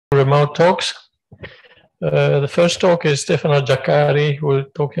remote talks. The first talk is Stefano Giaccari, who will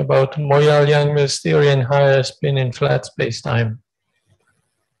talk about Moyal-Young-Mills theory and higher spin in flat spacetime.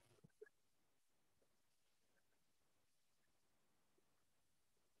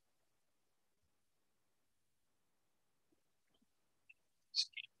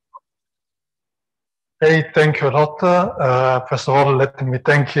 Hey, thank you a lot. First of all, let me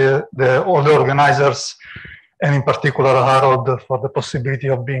thank all the organizers, and in particular Harold, for the possibility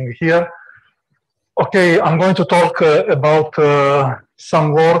of being here. Okay, I'm going to talk about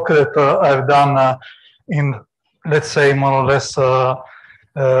some work that I've done in, let's say, more or less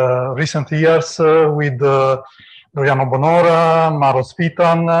recent years with Doriano Bonora, Maro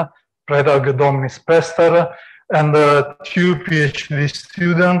Spitan, Predrag Dominis Pester, and two PhD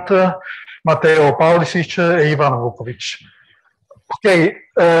students, Matteo Paulisic and Ivan Vukovic. Okay,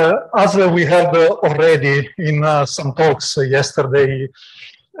 as we had already in some talks yesterday,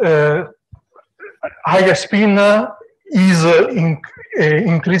 higher spin is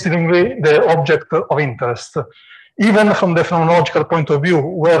increasingly the object of interest, even from the phenomenological point of view,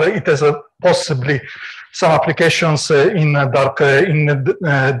 where it has possibly some applications in dark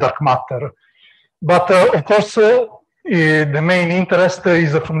matter. But of course, the main interest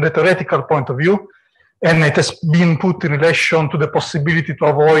is from the theoretical point of view, and it has been put in relation to the possibility to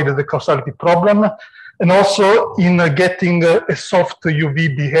avoid the causality problem, and also in getting a soft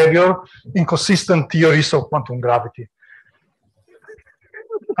UV behavior in consistent theories of quantum gravity.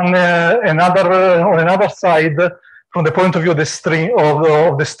 And on another side, from the point of view of the string,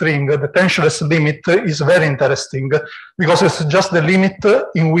 the tensionless limit is very interesting, because it's just the limit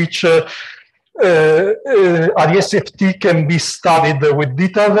in which RESFT can be studied with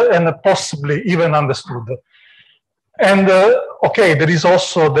detail and possibly even understood. And okay, there is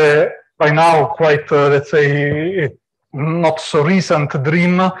also the, by now, quite, let's say, not so recent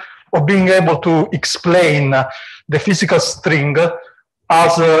dream of being able to explain the physical string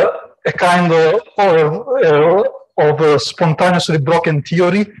as a kind of spontaneously broken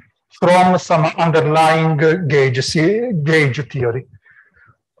theory from some underlying gauge theory.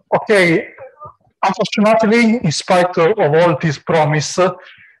 Okay. Unfortunately, in spite of all this promise,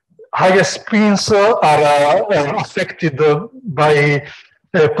 higher spins are affected by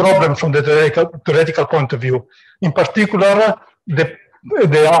a problem from the theoretical point of view. In particular, the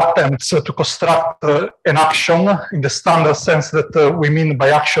attempts to construct an action in the standard sense that we mean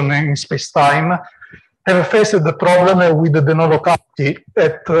by action in space-time have faced the problem with the non-locality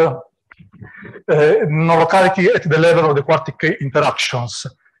at the level of the quartic interactions.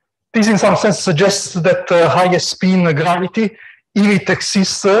 This, in some sense, suggests that higher spin gravity, if it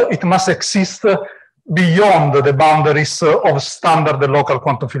exists, it must exist beyond the boundaries of standard local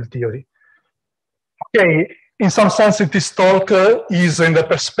quantum field theory. Okay, in some sense, this talk is in the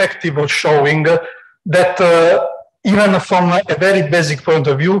perspective of showing that even from a very basic point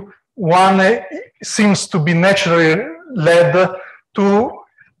of view, one seems to be naturally led to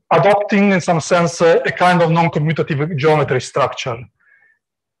adopting, in some sense, a kind of non-commutative geometry structure.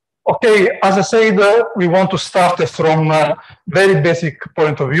 Okay, as I said, we want to start from a very basic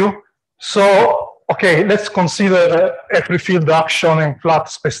point of view. So, okay, let's consider a free field action in flat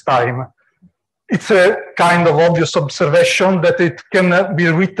spacetime. It's a kind of obvious observation that it can be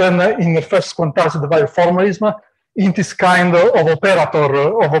written in the first quantized value formalism in this kind of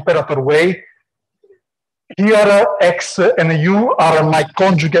operator way. Here, X and U are my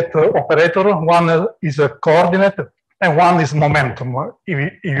conjugate operator. One is a coordinate, and one is momentum,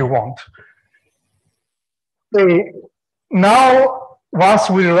 if you want. Okay. Now, once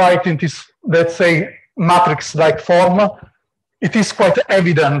we write in this, let's say, matrix-like form, it is quite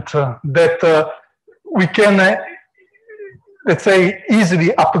evident that we can, let's say,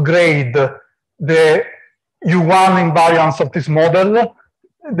 easily upgrade the U1 invariance of this model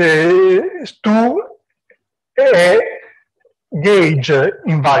to a gauge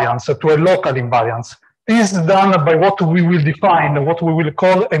invariance, to a local invariance. This is done by what we will define, what we will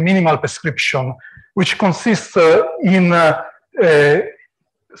call a minimal prescription, which consists in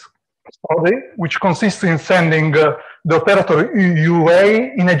sending the operator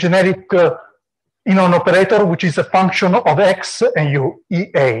UA in a generic in an operator which is a function of X and U,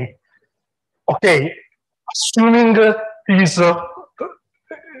 EA. Okay, assuming these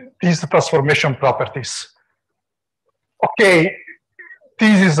transformation properties. Okay.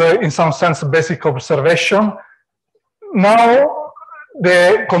 This is, in some sense, a basic observation. Now,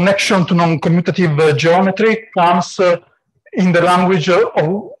 the connection to non-commutative geometry comes in the language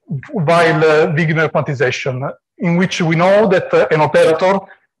of Weil-Wigner quantization, in which we know that an operator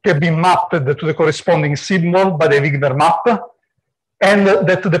can be mapped to the corresponding symbol by the Wigner map, and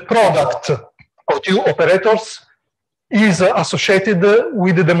that the product of two operators is associated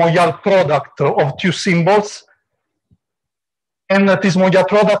with the Moyal product of two symbols. And this Moyal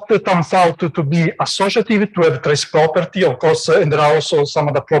product turns out to be associative, to have trace property, of course, and there are also some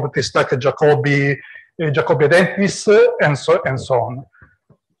other properties like Jacobi identities, and so on.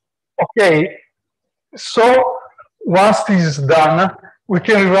 Okay, so once this is done, we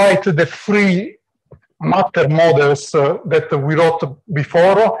can rewrite the three matter models that we wrote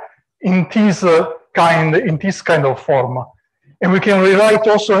before in this kind of form. And we can rewrite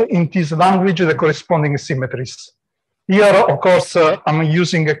also in this language the corresponding symmetries. Here, of course, I'm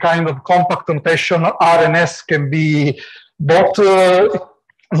using a kind of compact notation. R and S can be both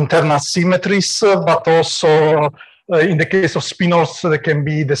internal symmetries, but also in the case of spinors, they can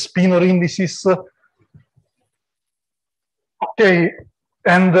be the spinor indices. Okay,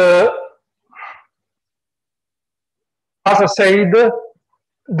 and as I said,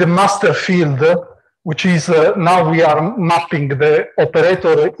 the master field, which is now we are mapping the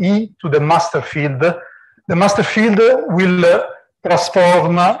operator E to the master field. The master field will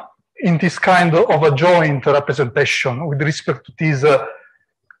transform in this kind of a joint representation with respect to this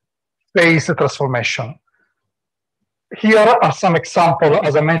phase transformation. Here are some examples,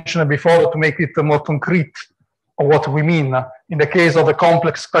 as I mentioned before, to make it more concrete of what we mean. In the case of the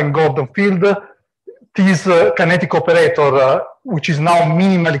complex Klein-Gordon field, this kinetic operator, which is now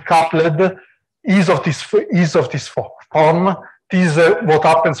minimally coupled, is of this form. This is what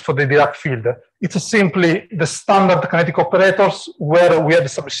happens for the Dirac field. It's simply the standard kinetic operators where we have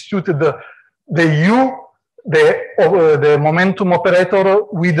substituted the U, the momentum operator,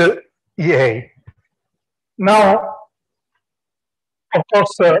 with EA. Now, of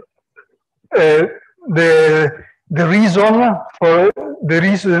course, the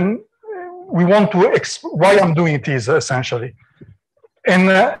reason we want to why I'm doing this essentially. And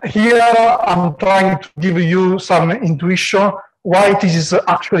here I'm trying to give you some intuition why this is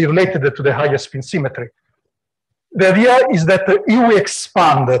actually related to the higher spin symmetry. The idea is that if we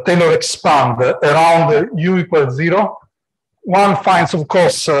expand, Taylor expand around U equals 0, one finds, of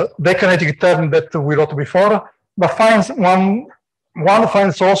course, the kinetic term that we wrote before, but one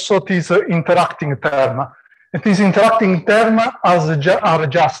finds also this interacting term. And this interacting term are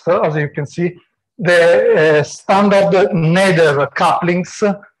just, as you can see, the standard nether couplings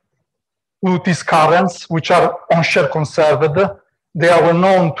to these currents, which are on-share conserved. They are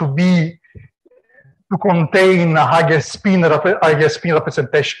known to contain higher spin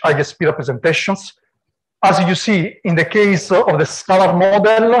representations. As you see, in the case of the scalar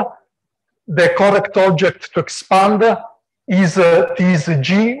model, the correct object to expand is this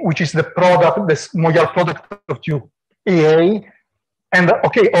G, which is the product, the Moyal product of two EA. And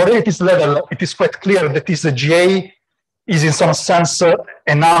okay, already at this level, it is quite clear that this GA is in some sense an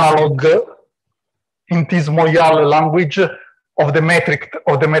analog in this Moyal language of the metric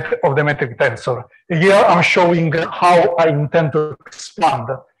tensor. Here I'm showing how I intend to expand.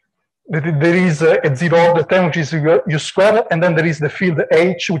 There is a zero order term, which is U square, and then there is the field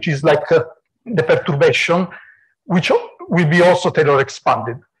H, which is like the perturbation, which will be also Taylor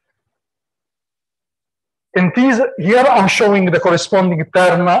expanded. And here I'm showing the corresponding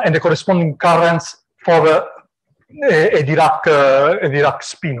term and the corresponding currents for a Dirac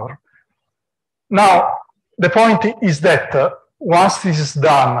spinor. Now, the point is that once this is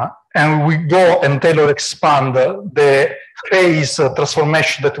done and we go and Taylor expand the phase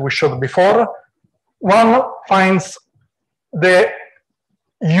transformation that we showed before, one finds the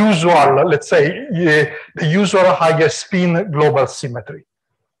usual, let's say, the usual higher spin global symmetry.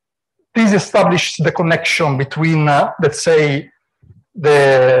 This establishes the connection between, let's say,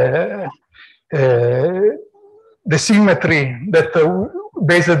 the symmetry that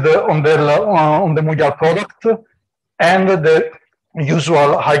based on the Moyal product and the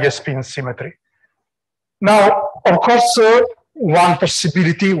usual higher spin symmetry. Now, of course, one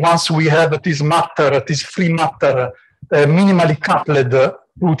possibility, once we have this matter, this free matter, minimally coupled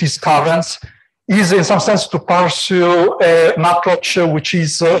to these currents, is in some sense to pursue an approach which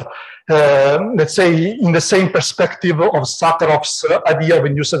is, let's say, in the same perspective of Sakharov's idea of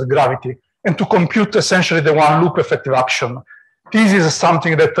induced gravity, and to compute essentially the one loop effective action. This is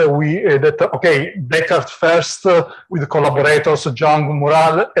something that okay, Descartes first with collaborators, Young,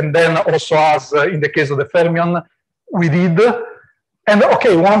 Moyal, and then also as in the case of the fermion, we did. And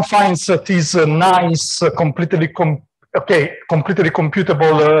okay, one finds these nice, completely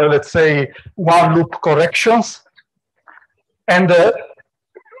computable, let's say, one loop corrections. And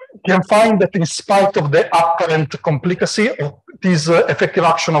can find that in spite of the apparent complicacy of this effective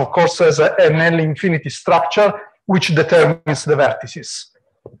action, of course, as an L infinity structure, which determines the vertices,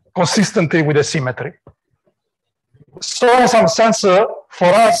 consistently with the symmetry. So in some sense,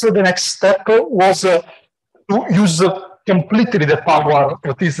 for us, the next step was to use completely the power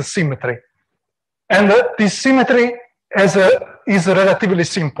of this symmetry. And this symmetry is relatively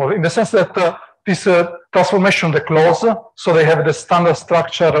simple in the sense that this transformation of the clause, so they have the standard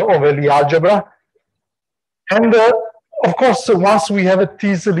structure of a Lie algebra. And of course, once we have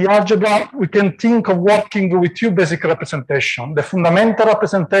this Lie algebra, we can think of working with two basic representations. The fundamental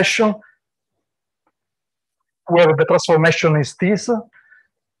representation, where the transformation is this,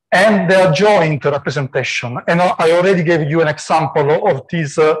 and the adjoint representation. And I already gave you an example of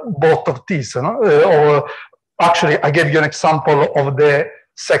this, both of these. Or actually, I gave you an example of the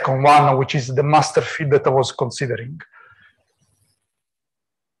second one, which is the master field that I was considering.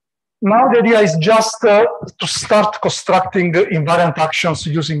 Now the idea is just to start constructing invariant actions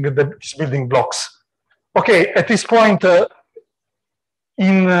using these building blocks. Okay, at this point,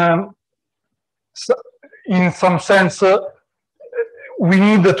 in some sense, we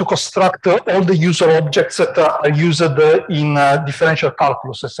need to construct all the usual objects that are used in differential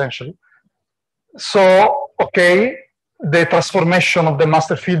calculus, essentially. So, okay, the transformation of the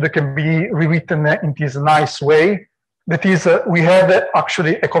master field can be rewritten in this nice way. That is, we have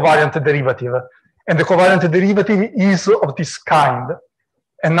actually a covariant derivative. And the covariant derivative is of this kind.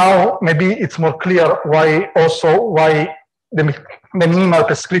 And now maybe it's more clear why the minimal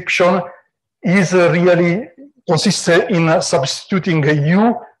prescription is really consists in substituting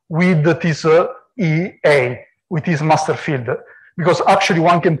u with this EA, with this master field. Because actually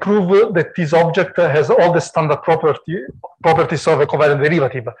one can prove that this object has all the standard properties of a covariant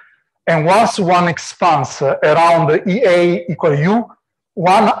derivative. And once one expands around EA equal U,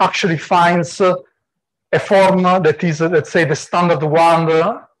 one actually finds a form that is, let's say, the standard one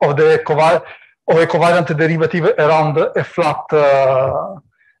of a covariant derivative around a flat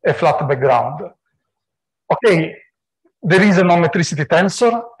background. Okay, there is a non-metricity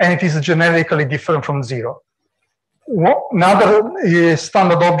tensor, and it is generically different from zero. Another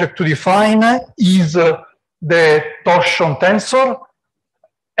standard object to define is the torsion tensor,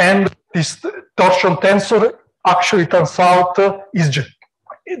 and this torsion tensor actually turns out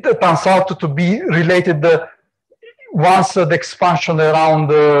to be related once the expansion around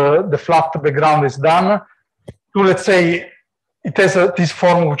the flat background is done to, let's say, it has this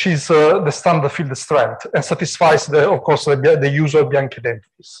form which is the standard field strength and satisfies, of course, the usual Bianchi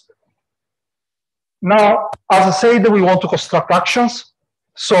identities. Now, as I said, we want to construct actions.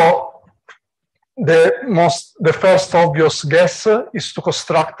 So the first obvious guess is to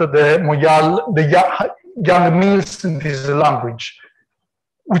construct the Moyal, the Yang-Mills in this language,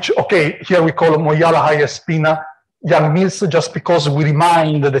 which, okay, here we call Moyal higher spin Yang-Mills just because we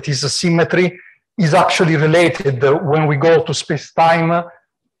remind that is a symmetry is actually related when we go to space-time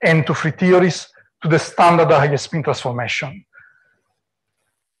and to free theories to the standard higher spin transformation.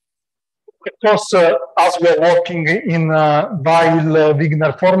 Of course, as we are working in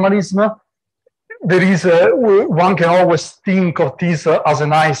Weil-Wigner formalism, there is one can always think of this as a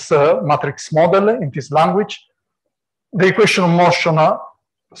nice matrix model in this language. The equation of motion,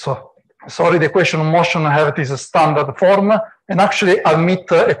 the equation of motion have this standard form and actually admit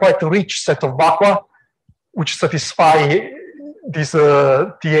a quite rich set of vacua which satisfy this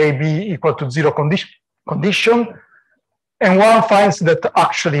TAB equal to 0 condition. And one finds that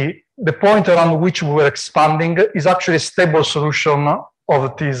actually the point around which we were expanding is actually a stable solution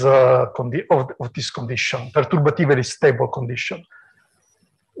of this, condition, perturbatively stable condition.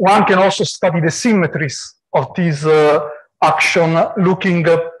 One can also study the symmetries of this action, looking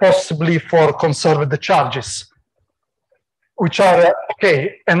possibly for conserved charges, which are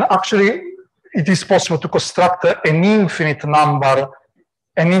okay. And actually, it is possible to construct an infinite number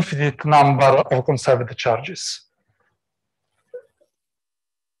of conserved charges.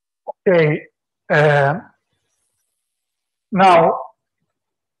 Okay. Now,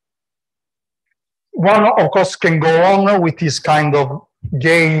 one, of course, can go on with this kind of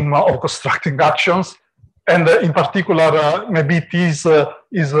game of constructing actions. And in particular, maybe this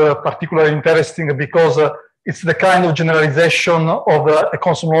is particularly interesting because it's the kind of generalization of a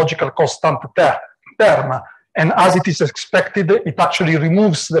cosmological constant term. And as it is expected, it actually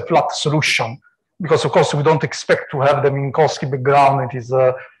removes the flat solution. Because, of course, we don't expect to have the Minkowski background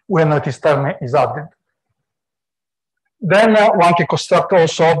when this term is added. Then one can construct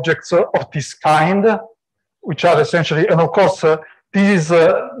also objects of this kind, which are essentially, and of course, this is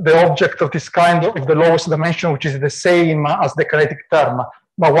the object of this kind of the lowest dimension, which is the same as the kinetic term,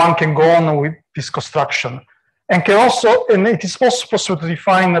 but one can go on with this construction. And can also, and it is also possible to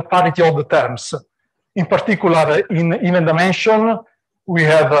define a parity of the terms. In particular, in even dimension, we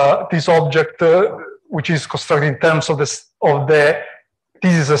have this object which is constructed in terms of this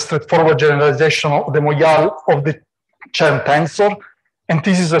this is a straightforward generalization of the Moyal of the Chern tensor, and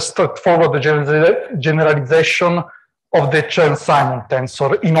this is a straightforward generalization of the Chern-Simon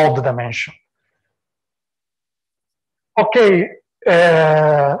tensor in odd dimension. Okay,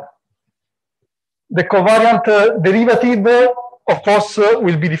 the covariant derivative, of course,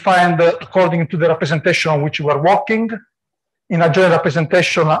 will be defined according to the representation on which we are working. In a general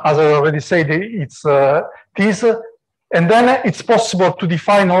representation, as I already said, it's this. And then it's possible to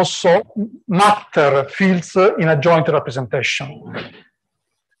define also matter fields in a joint representation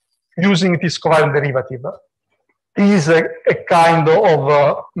using this covariant derivative. This is a kind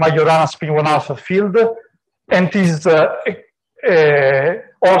of Majorana spin 1 alpha field, and this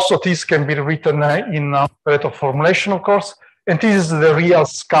also this can be written in operator formulation, of course. And this is the real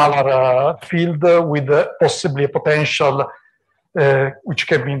scalar field with possibly a potential which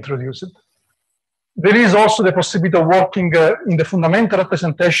can be introduced. There is also the possibility of working in the fundamental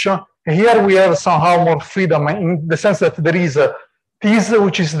representation. Here we have somehow more freedom in the sense that there is this,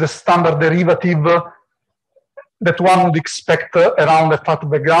 which is the standard derivative that one would expect around a flat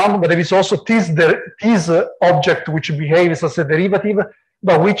background, but there is also this object which behaves as a derivative,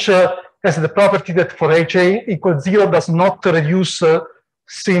 but which has the property that for HA equals 0 does not reduce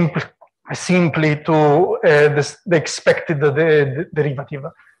simply to the expected derivative.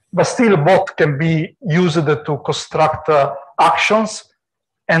 But still both can be used to construct actions.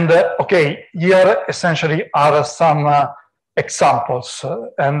 And okay, here essentially are some examples.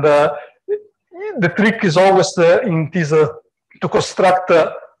 And the trick is always in this to construct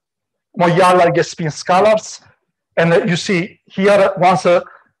Moyal spin scalars. And you see here, once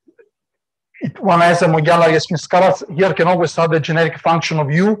one has a Moyal spin scalars, here can always add a generic function of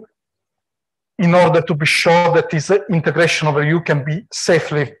U in order to be sure that this integration over U can be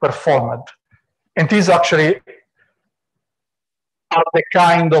safely performed. And these actually are the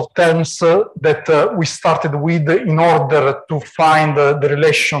kind of terms that we started with in order to find the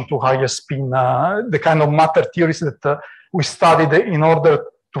relation to higher spin, the kind of matter theories that we studied in order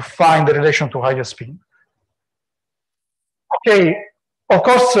to find the relation to higher spin. Okay, of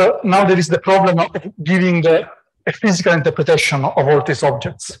course, now there is the problem of giving a physical interpretation of all these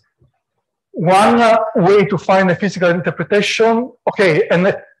objects. One way to find a physical interpretation, okay,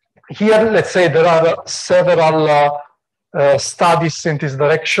 and here let's say there are several studies in this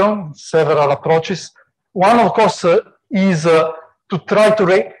direction, several approaches. One, of course, is to try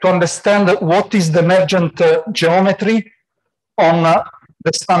to understand what is the emergent geometry on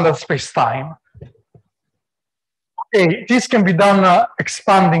the standard spacetime. Okay, this can be done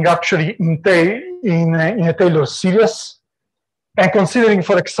expanding actually in a Taylor series and considering,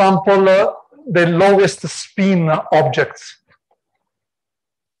 for example, the lowest spin objects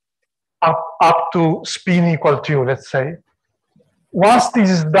up to spin equal to, let's say. Once this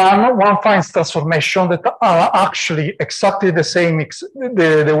is done, one finds transformation that are actually exactly the same,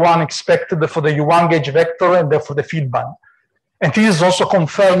 the one expected for the U1 gauge vector and for the field band. And this is also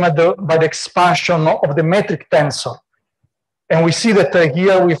confirmed by the expansion of the metric tensor. And we see that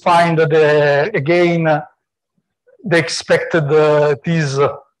here we find again the expected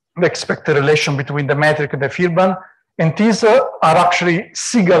the expected relation between the metric and the field band. And these are actually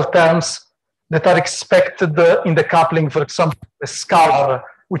single terms that are expected in the coupling, for example, the scalar,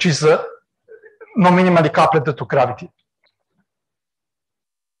 which is non-minimally coupled to gravity.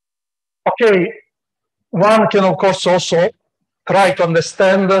 Okay, one can of course also try to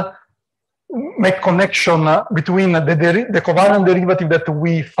understand, make connection between the covariant derivative that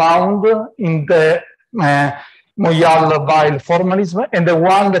we found in the Moyal-Weil formalism and the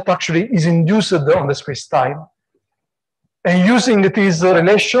one that actually is induced on the spacetime. And using this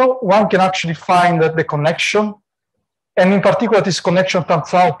relation, one can actually find the connection. And in particular, this connection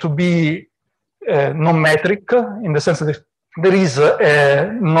turns out to be non-metric in the sense that there is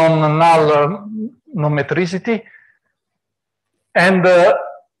a non-null non-metricity. And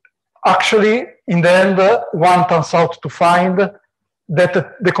actually, in the end, one turns out to find that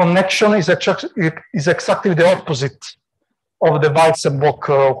the connection is exactly the opposite of the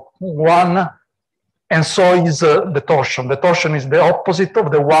Weizenbock one, and so is the torsion. The torsion is the opposite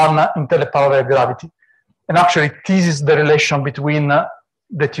of the one in teleparallel gravity. And actually, this is the relation between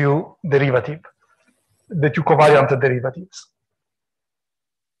the two derivatives, the two covariant derivatives.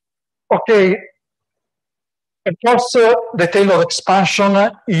 Okay, of course, the Taylor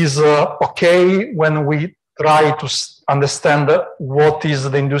expansion is okay when we try to understand what is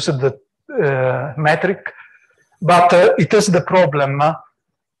the induced metric, but it is the problem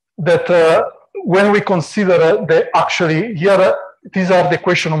that when we consider actually here, these are the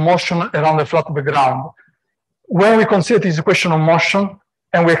equation of motion around the flat background. When we consider this equation of motion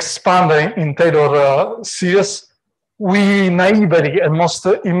and we expand in Taylor series, we naively and most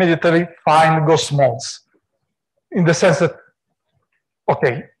immediately find ghost modes, in the sense that,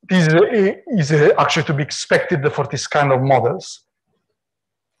 okay, this is actually to be expected for this kind of models.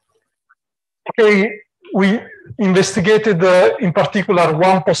 Okay, we investigated in particular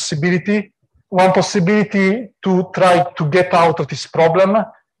one possibility to try to get out of this problem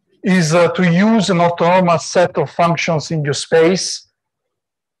is to use an orthonormal set of functions in U space.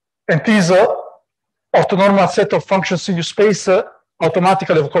 And this orthonormal set of functions in U space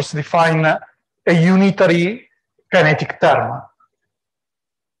automatically, of course, define a unitary kinetic term,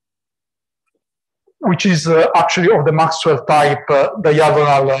 which is actually of the Maxwell type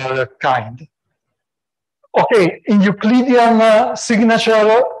diagonal kind. Okay, in Euclidean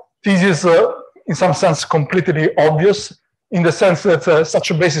signature, this is in some sense completely obvious, in the sense that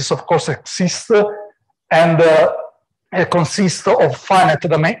such a basis, of course, exists and consists of finite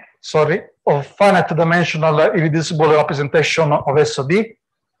dimensional irreducible representation of SOD,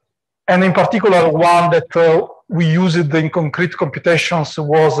 and in particular one that we used in concrete computations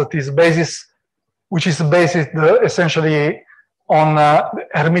was this basis, which is based essentially on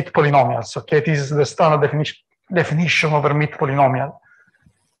Hermite polynomials. Okay, this is the standard definition of Hermite polynomial.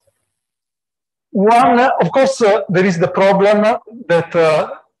 One, of course, there is the problem that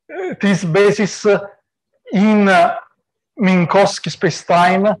this basis in Minkowski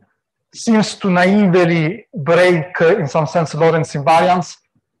spacetime seems to naively break, in some sense, Lorentz invariance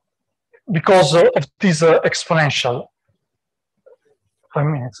because of this exponential. 5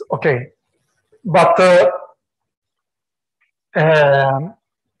 minutes, okay. But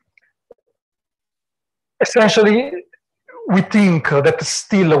essentially, we think that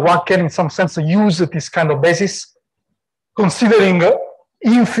still one can, in some sense, use this kind of basis, considering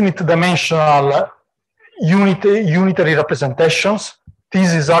infinite dimensional unitary representations.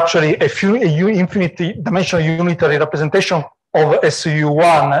 This is actually a infinite dimensional unitary representation of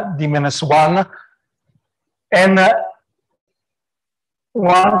SU1 d-1, and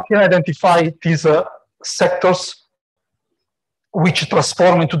one can identify these sectors which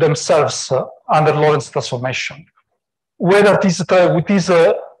transform into themselves under Lorentz transformation. Whether this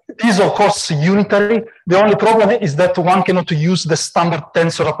is of course unitary, the only problem is that one cannot use the standard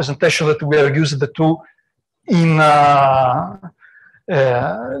tensor representation that we are used to in,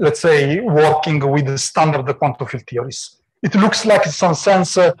 let's say, working with the standard quantum field theories. It looks like, in some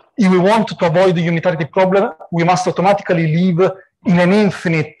sense, if we want to avoid the unitarity problem, we must automatically live in an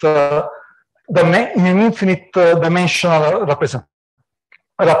infinite, dimensional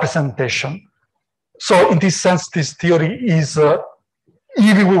representation. So in this sense, this theory is,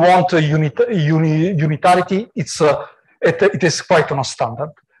 if we want a unitarity, it is quite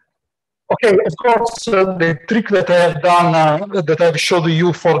non-standard. Okay, of course, the trick that I have done, that I've showed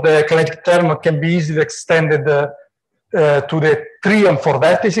you for the kinetic term can be easily extended to the 3 and 4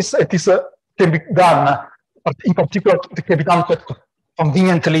 vertices. It is, can be done, in particular, it can be done quite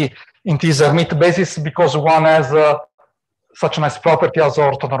conveniently in this Hermite basis because one has such nice property as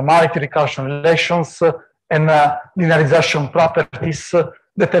orthonormality, recursion relations, and linearization properties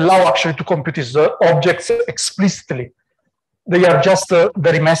that allow actually to compute these objects explicitly. They are just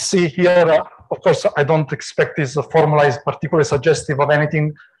very messy here. Of course, I don't expect this formalized, particularly suggestive of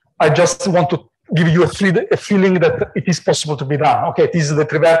anything. I just want to give you a feeling that it is possible to be done. Okay, this is the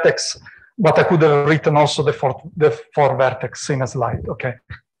 3 vertex, but I could have written also the 4 vertex in a slide. Okay.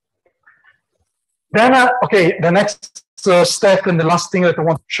 Then, okay, the next step and the last thing that I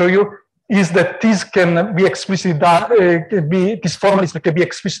want to show you is that this can be explicitly done, this formalism can be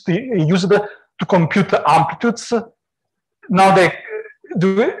explicitly used to compute amplitudes. Now,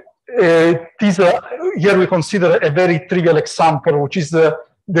 here we consider a very trivial example, which is the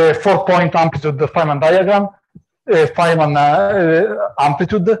 4-point amplitude Feynman diagram, Feynman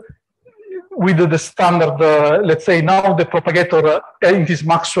amplitude, with the standard, let's say now the propagator in this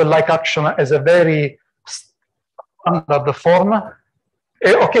Maxwell-like action as a very standard form.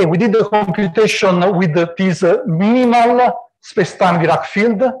 Okay, we did the computation with this minimal space-time Dirac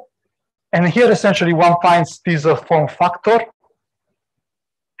field. And here essentially one finds this form factor.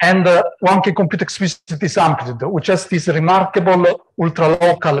 And one can compute explicitly this amplitude, which has this remarkable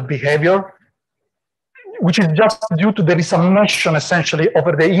ultralocal behavior, which is just due to the resummation essentially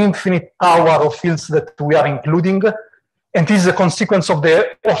over the infinite power of fields that we are including. And this is a consequence of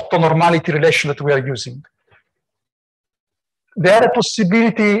the orthonormality relation that we are using. The other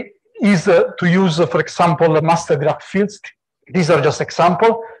possibility is to use, for example, master Dirac fields. These are just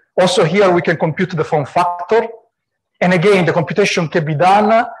examples. Also here we can compute the form factor. And again, the computation can be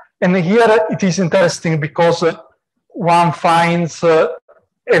done. And here it is interesting because one finds a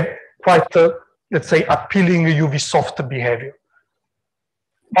quite, let's say, appealing UV soft behavior.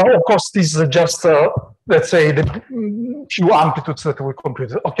 But of course, this is just, let's say, the few amplitudes that we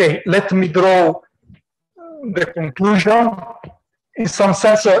computed. Okay, let me draw the conclusion. In some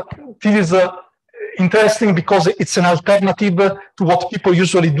sense, this is interesting because it's an alternative to what people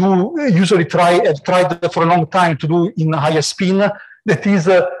usually do, have tried for a long time to do in higher spin, that is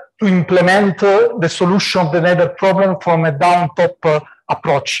to implement the solution of the nether problem from a down-top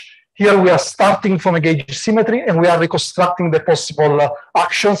approach. Here we are starting from a gauge symmetry and we are reconstructing the possible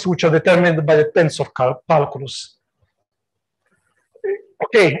actions which are determined by the tensor calculus.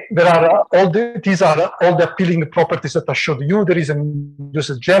 Okay, these are all the appealing properties that I showed you. There is an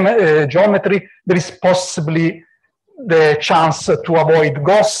induced geometry. There is possibly the chance to avoid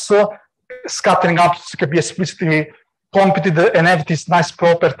ghosts. Scattering outputs can be explicitly computed and have this nice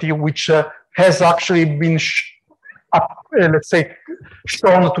property which has actually been, let's say,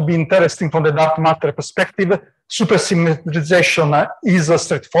 shown to be interesting from the dark matter perspective. Supersymmetrization is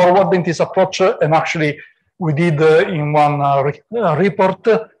straightforward in this approach, and actually we did in one report.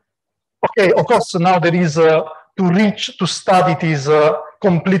 Okay, of course, now there is to study this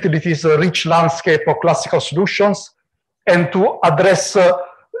completely this rich landscape of classical solutions and to address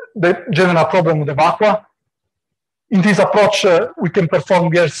the general problem of the vacua. In this approach, we can perform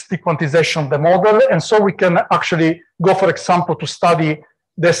BRST quantization of the model, and so we can actually go, for example, to study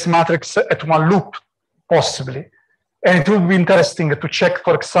this matrix at one loop, possibly. And it would be interesting to check,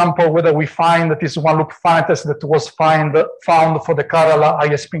 for example, whether we find that this one loop finiteness that was found for the Carlo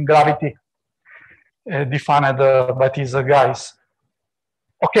high spin gravity defined by these guys.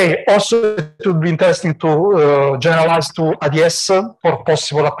 Okay, also it would be interesting to generalize to ADS for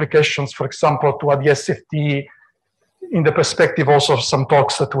possible applications, for example, to ADS FT in the perspective also of some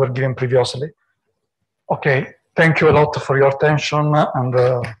talks that were given previously. Okay, thank you a lot for your attention. And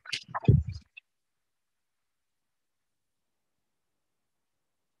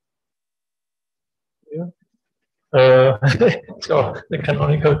so the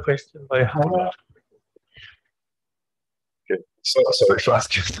canonical question by Howard. Okay. So sorry to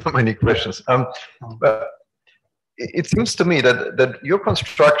ask you so many questions. But it seems to me that your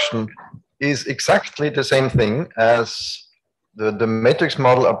construction is exactly the same thing as the matrix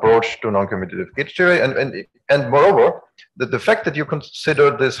model approach to non-commutative gauge theory, and moreover, the fact that you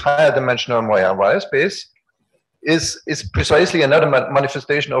consider this higher dimensional Moyal wire space is precisely another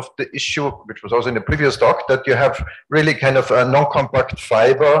manifestation of the issue, which was also in the previous talk, that you have really kind of a non-compact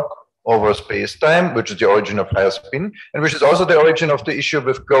fiber over space-time, which is the origin of higher spin, and which is also the origin of the issue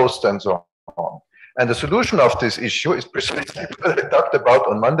with ghosts and so on. And the solution of this issue is precisely what I talked about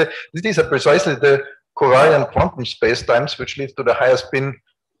on Monday. These are precisely the covariant quantum spacetimes which lead to the higher spin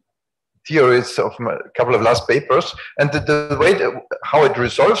theories of a couple of last papers. And the way how it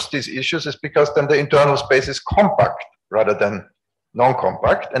resolves these issues is because then the internal space is compact rather than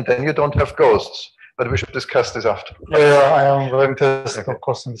non-compact, and then you don't have ghosts. But we should discuss this after. Yeah, I am very interested, of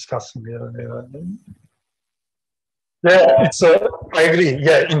course, in discussing. Yeah, it's. I agree.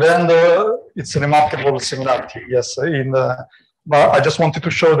 Yeah, in the end, it's a remarkable similarity. Yes, but I just wanted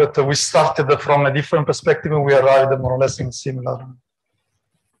to show that we started from a different perspective and we arrived more or less in similar.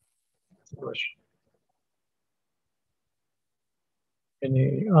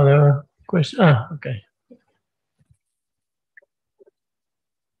 Any other question? Ah, okay.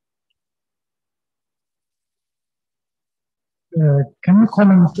 Can you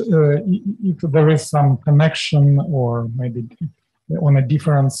comment if there is some connection or maybe on a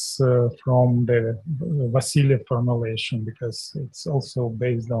difference from the Vassiliev formulation, because it's also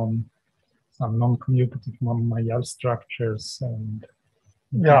based on some non-commutative Moyal structures and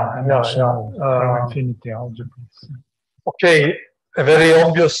infinity algebras. Okay, a very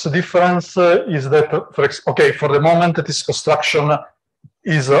obvious difference is that, for the moment, this construction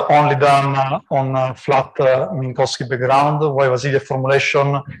is only done on flat Minkowski background, while Vassiliev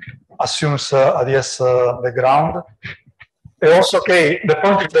formulation assumes ADS background. And also, the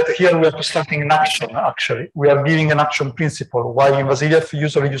point is that here we are starting an action, actually. We are giving an action principle, while in Vassiliev,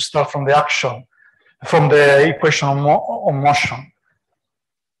 usually you start from the action, from the equation of motion.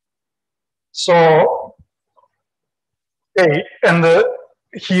 So, and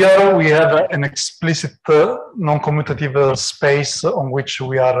here we have an explicit non-commutative space on which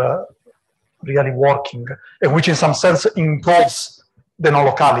we are really working, and which in some sense encodes the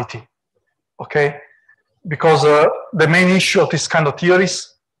non-locality, because the main issue of this kind of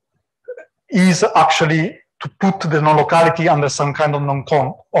theories is actually to put the non-locality under some kind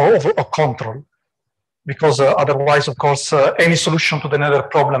of control. Because otherwise, of course, any solution to the nether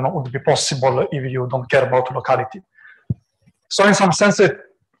problem would be possible if you don't care about locality. So in some sense,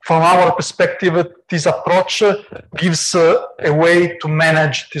 from our perspective, this approach gives a way to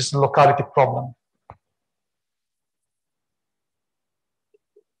manage this locality problem.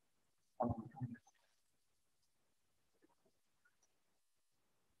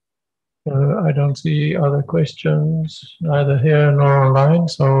 I don't see other questions, neither here nor online,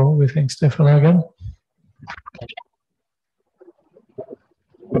 so we thank Stefano again.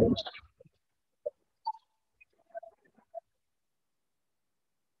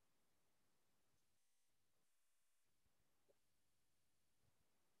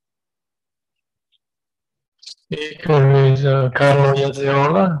 Speaker is Carlo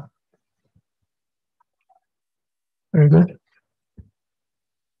Iazeola. Very good.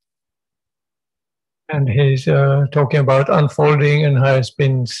 And he's talking about unfolding and higher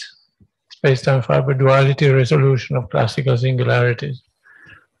spins, space-time fiber duality resolution of classical singularities.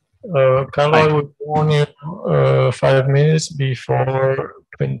 Carlo, I would warn you 5 minutes before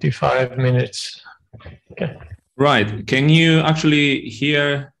 25 minutes. Okay. Right. Can you actually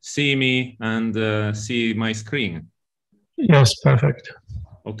hear, see me, and see my screen? Yes, perfect.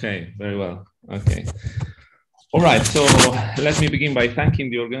 Okay, very well. Okay. All right, so let me begin by thanking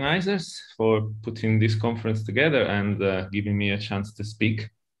the organizers for putting this conference together and giving me a chance to speak.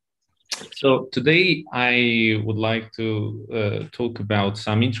 So today I would like to talk about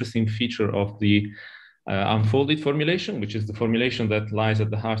some interesting feature of the unfolded formulation, which is the formulation that lies at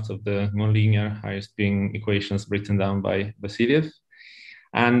the heart of the nonlinear higher spin equations written down by Vasiliev,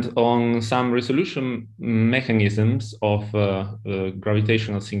 and on some resolution mechanisms of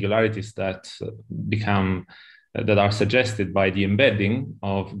gravitational singularities that that are suggested by the embedding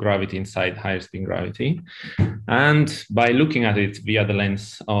of gravity inside higher spin gravity, and by looking at it via the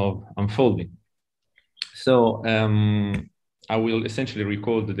lens of unfolding. So I will essentially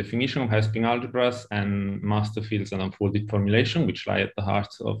recall the definition of higher spin algebras and master fields and unfolded formulation, which lie at the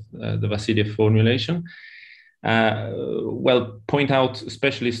heart of the Vasiliev formulation. Well, point out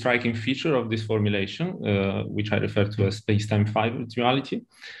especially striking feature of this formulation, which I refer to as space-time fiber duality,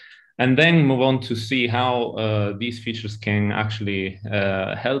 and then move on to see how these features can actually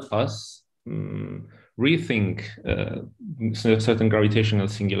help us rethink certain gravitational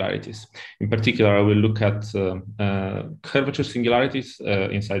singularities. In particular, I will look at curvature singularities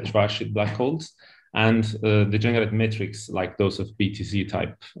inside Schwarzschild black holes and degenerate metrics like those of BTC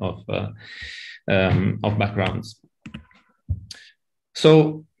type of backgrounds.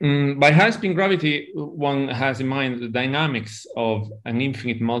 So by high spin gravity, one has in mind the dynamics of an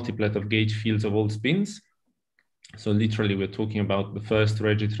infinite multiplet of gauge fields of all spins. So literally, we're talking about the first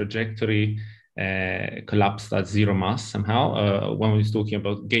rigid trajectory collapsed at zero mass somehow. One is talking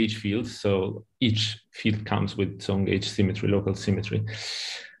about gauge fields, so each field comes with its own gauge symmetry, local symmetry.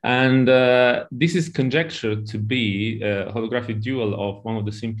 And this is conjectured to be a holographic dual of one of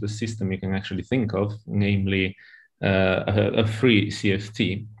the simplest systems you can actually think of, namely a free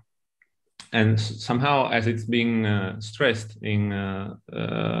CFT. And somehow, as it's being stressed in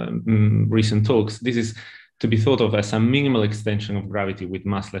recent talks, this is to be thought of as a minimal extension of gravity with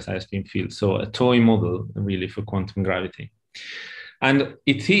massless high spin fields. So a toy model really for quantum gravity. And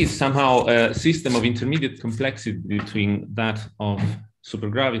it is somehow a system of intermediate complexity between that of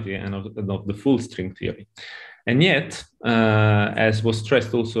supergravity and of the full string theory. And yet, as was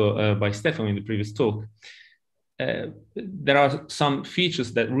stressed also by Stefano in the previous talk, there are some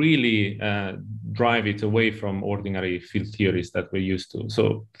features that really drive it away from ordinary field theories that we're used to.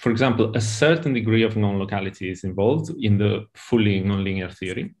 So, for example, a certain degree of non-locality is involved in the fully nonlinear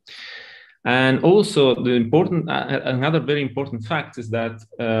theory. And also, another very important fact is that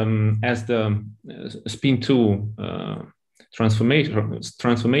as the spin 2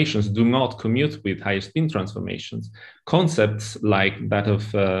 transformations do not commute with higher spin transformations, concepts like that of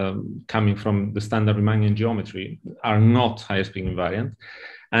coming from the standard Riemannian geometry are not higher spin invariant,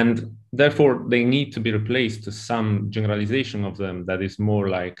 and therefore they need to be replaced to some generalization of them that is more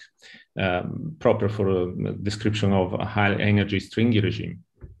like proper for a description of a high energy stringy regime.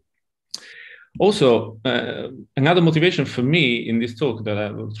 Also, another motivation for me in this talk that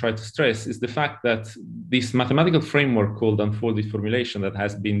I will try to stress is the fact that this mathematical framework called unfolded formulation that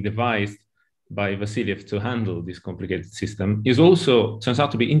has been devised by Vasiliev to handle this complicated system is also turns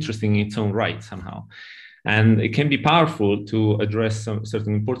out to be interesting in its own right somehow. And it can be powerful to address some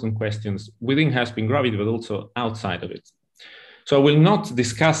certain important questions within high spin gravity, but also outside of it. So I will not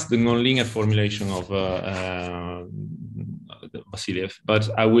discuss the nonlinear formulation of Vasiliev, but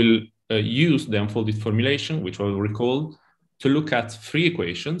I will use the unfolded formulation, which I will recall, to look at three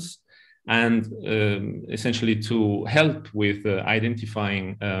equations and essentially to help with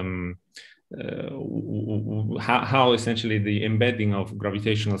identifying how essentially the embedding of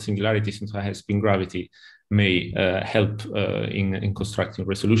gravitational singularities into high-spin gravity may help in constructing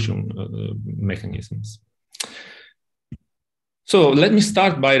resolution mechanisms. So let me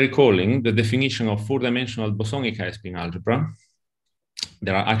start by recalling the definition of four-dimensional bosonic high-spin algebra.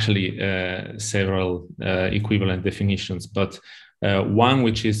 There are actually several equivalent definitions, but one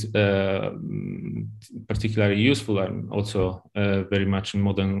which is particularly useful and also very much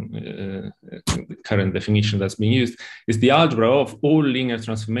modern current definition that's being used is the algebra of all linear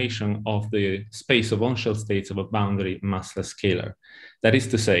transformation of the space of on-shell states of a boundary massless scalar. That is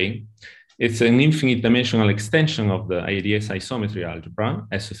to say, it's an infinite dimensional extension of the ADS isometry algebra,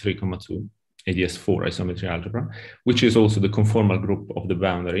 S3,2, ADS4 isometry algebra, which is also the conformal group of the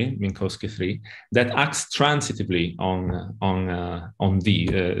boundary, Minkowski 3, that acts transitively on D,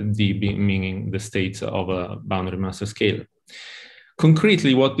 D meaning the states of a boundary massless scalar.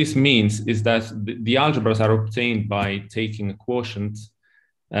 Concretely, what this means is that the algebras are obtained by taking a quotient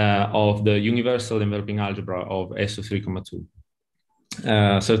of the universal enveloping algebra of S3,2.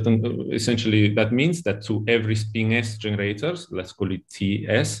 Essentially, that means that to every spin S generators, let's call it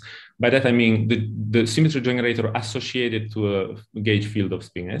TS, by that I mean the symmetry generator associated to a gauge field of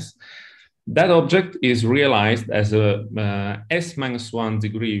spin S, that object is realized as a S-1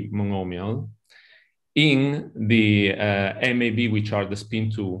 degree monomial in the MAB, which are the spin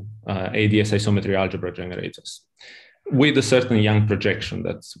 2 ADS isometry algebra generators, with a certain Young projection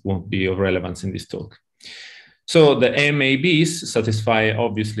that won't be of relevance in this talk. So the MABs satisfy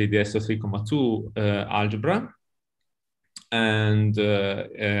obviously the S3,2 algebra, and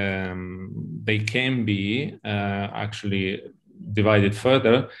they can be actually divided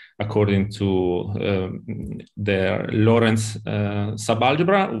further according to the Lorentz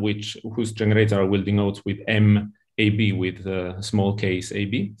subalgebra, whose generator will denote with MAB with small case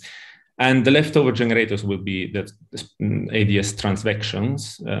AB. And the leftover generators will be the ADS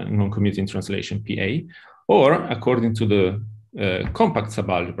transvections, non-commuting translation PA, or according to the compact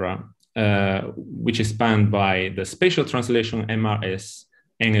subalgebra, which is spanned by the spatial translation MRS,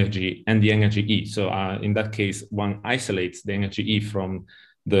 energy, and the energy E. So in that case, one isolates the energy E from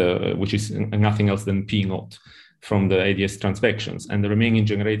which is nothing else than P naught from the ADS transvections, and the remaining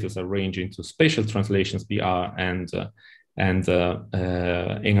generators are arranged into spatial translations BR and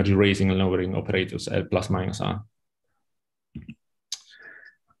energy raising and lowering operators L plus minus R.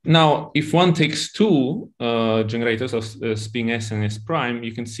 Now, if one takes two generators of spin S and S prime,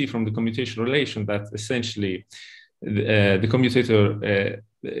 you can see from the commutation relation that essentially the commutator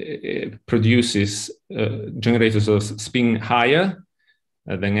produces generators of spin higher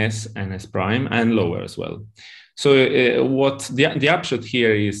than S and S prime and lower as well. So what the upshot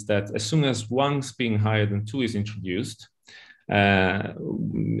here is that as soon as one spin higher than 2 is introduced,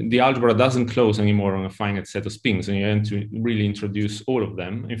 the algebra doesn't close anymore on a finite set of spins, and you have to really introduce all of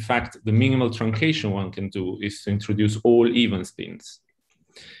them. In fact, the minimal truncation one can do is to introduce all even spins.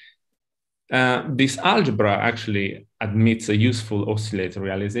 This algebra actually admits a useful oscillator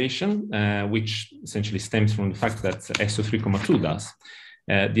realization, which essentially stems from the fact that SO3,2 does.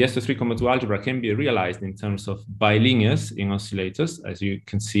 The SO3,2 algebra can be realized in terms of bilinears in oscillators, as you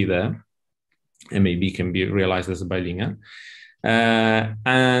can see there. MAB can be realized as a bilinear.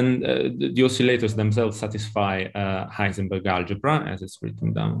 And the oscillators themselves satisfy Heisenberg algebra, as it's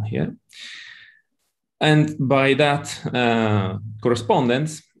written down here. And by that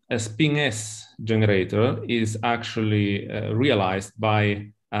correspondence, a spin S generator is actually realized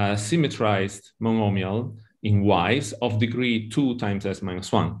by a symmetrized monomial in Y's of degree 2 times S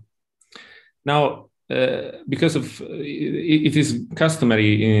minus 1. Now, because of it is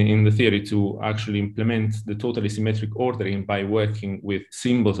customary in the theory to actually implement the totally symmetric ordering by working with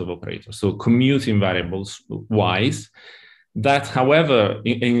symbols of operators, so commuting variables Y's, that, however,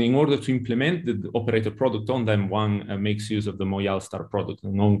 in order to implement the operator product on them, one makes use of the Moyal star product, a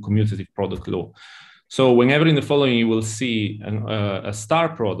non-commutative product law. So whenever in the following you will see a star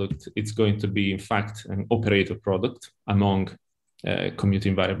product, it's going to be, in fact, an operator product among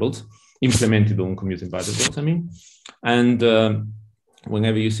commuting variables, implemented on commuting variables, I mean. And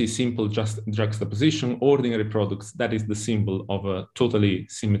whenever you see simple juxtaposition, ordinary products, that is the symbol of a totally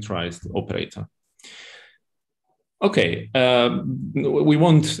symmetrized operator. Okay, we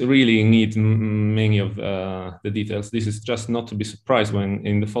won't really need many of the details. This is just not to be surprised when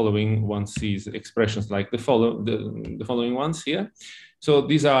in the following one sees expressions like the following ones here. So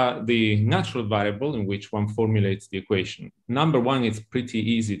these are the natural variable in which one formulates the equation. Number one, it's pretty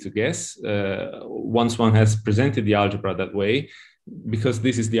easy to guess once one has presented the algebra that way, because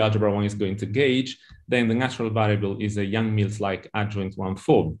this is the algebra one is going to gauge. Then the natural variable is a Young-Mills-like adjoint one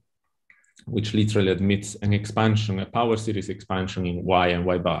form, which literally admits an expansion, a power series expansion in Y and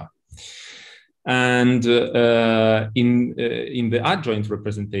Y bar. And in the adjoint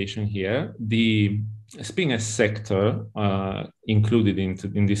representation here, the spin S sector included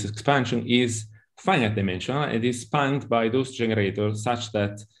in this expansion is finite dimensional. It is spanned by those generators such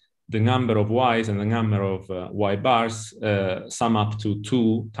that the number of Y's and the number of Y bars sum up to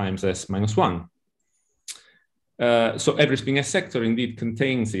 2 times S minus 1. So every spin S sector indeed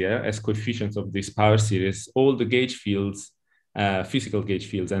contains here, as coefficients of this power series, all the gauge fields, physical gauge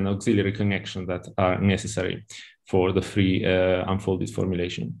fields and auxiliary connections that are necessary for the free unfolded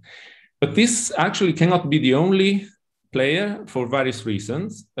formulation. But this actually cannot be the only player for various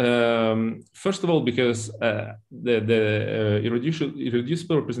reasons. First of all, because the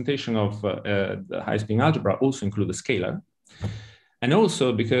irreducible representation of the high spin algebra also includes a scalar. And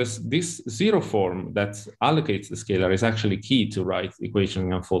also because this zero form that allocates the scalar is actually key to write equation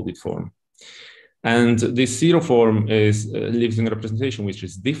in unfolded form. And this zero form lives in a representation which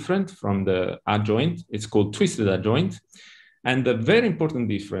is different from the adjoint. It's called twisted adjoint. And the very important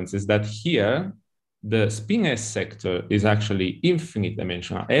difference is that here, the spin S sector is actually infinite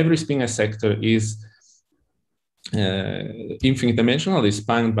dimensional. Every spin S sector is infinite dimensional, is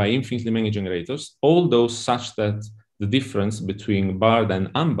spanned by infinitely many generators, all those such that the difference between barred and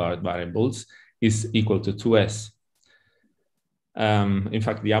unbarred variables is equal to 2s. In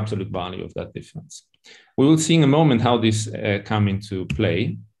fact, the absolute value of that difference. We will see in a moment how this come into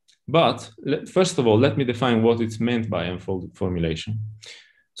play. But first of all, let me define what it's meant by unfolded formulation.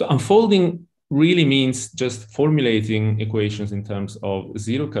 So unfolding really means just formulating equations in terms of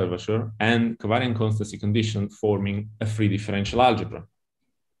zero curvature and covariant constancy condition forming a free differential algebra.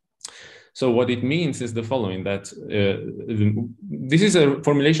 So what it means is the following, that this is a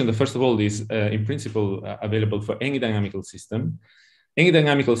formulation that first of all is in principle available for any dynamical system. Any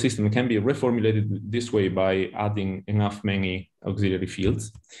dynamical system can be reformulated this way by adding enough many auxiliary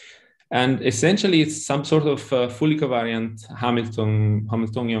fields. And essentially it's some sort of fully covariant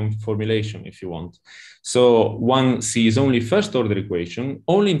Hamiltonian formulation, if you want. So one sees only first order equation,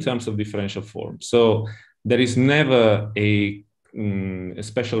 only in terms of differential form. So there is never a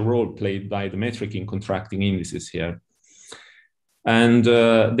special role played by the metric in contracting indices here. And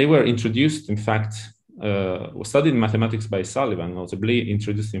they were introduced, in fact, studied in mathematics by Sullivan, notably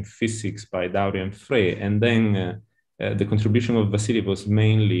introduced in physics by Dowry and Frey. And then the contribution of Vassiliev was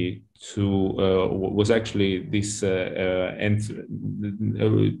mainly to, was actually this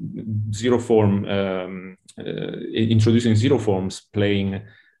zero form, introducing zero forms playing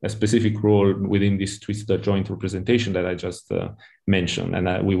a specific role within this twisted adjoint representation that I just mentioned.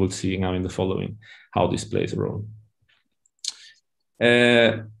 And we will see now in the following how this plays a role.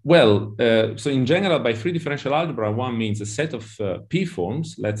 So in general, by free differential algebra, one means a set of P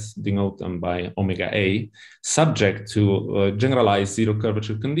forms, let's denote them by omega A, subject to a generalized zero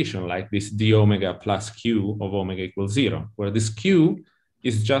curvature condition, like this d omega plus q of omega equals 0, where this q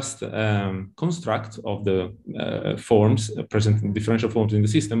is just construct of the forms, present differential forms in the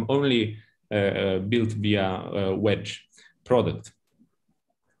system, only built via wedge product.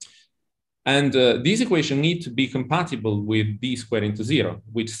 And these equations need to be compatible with d squared into 0,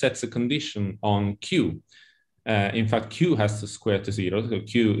 which sets a condition on q. In fact, q has to square to 0. So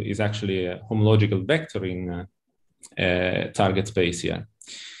q is actually a homological vector in target space here.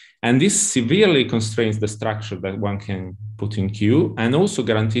 And this severely constrains the structure that one can put in Q, and also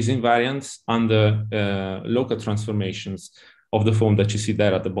guarantees invariance under local transformations of the form that you see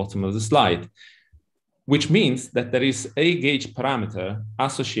there at the bottom of the slide, which means that there is a gauge parameter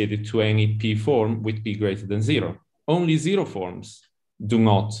associated to any P form with P greater than 0. Only zero forms do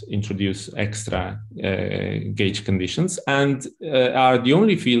not introduce extra gauge conditions and are the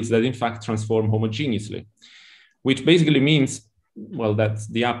only fields that in fact transform homogeneously, which basically means, well, that's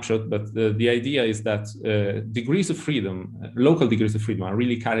the upshot, but the idea is that degrees of freedom, local degrees of freedom, are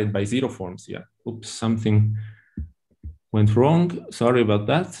really carried by zero forms here. Oops, something went wrong. Sorry about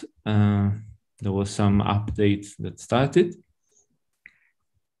that. There was some update that started.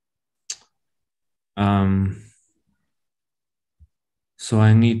 So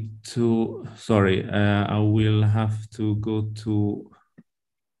I need to, sorry, I will have to go to,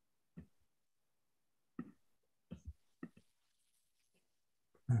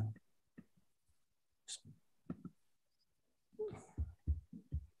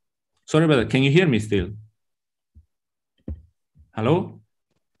 Sorry about that. Can you hear me still? Hello?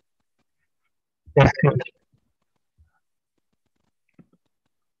 Yes.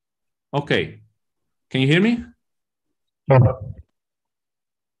 Okay. Can you hear me? No.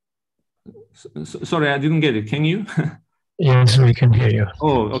 Sorry, I didn't get it. Can you? Yes, we can hear you.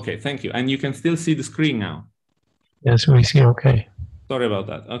 Oh, okay. Thank you. And you can still see the screen now? Yes, we see. Okay. Sorry about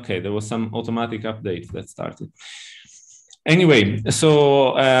that. Okay, there was some automatic update that started. Anyway,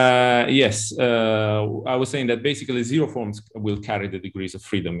 so yes, I was saying that basically zero forms will carry the degrees of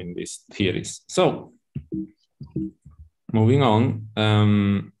freedom in these theories. So moving on,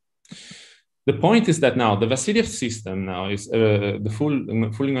 the point is that now the Vasiliev system now is the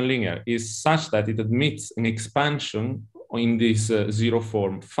fully nonlinear is such that it admits an expansion in this zero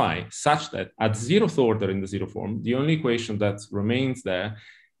form phi, such that at zeroth order in the zero form, the only equation that remains there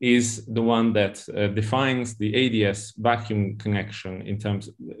is the one that defines the ADS vacuum connection in terms,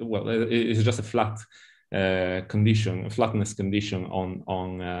 well, it's just a flat condition, a flatness condition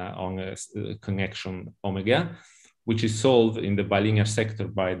on a connection omega, which is solved in the bilinear sector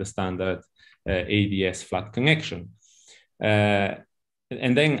by the standard ADS flat connection. And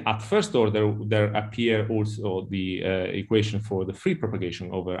then at first order, there appear also the equation for the free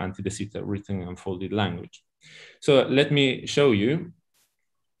propagation over anti-de Sitter written in unfolded language. So let me show you.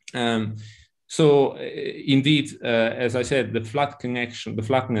 Indeed, as I said, the flat connection, the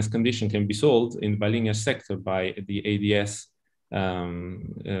flatness condition can be solved in the bilinear sector by the ADS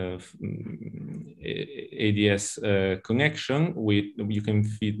connection with, you can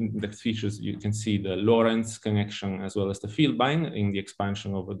feed the features, you can see the Lorentz connection as well as the Vielbein in the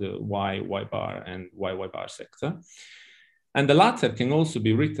expansion over the y bar and y bar sector. And the latter can also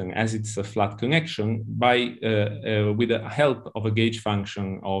be written as it's a flat connection by with the help of a gauge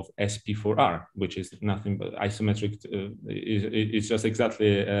function of SP4R, which is nothing but isometric, it's just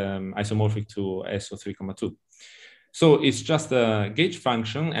exactly isomorphic to SO3,2. So it's just a gauge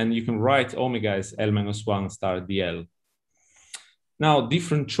function, and you can write omega as L-1 star dl. Now,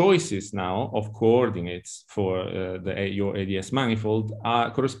 different choices now of coordinates for your ADS manifold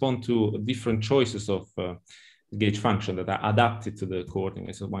correspond to different choices of gauge function that are adapted to the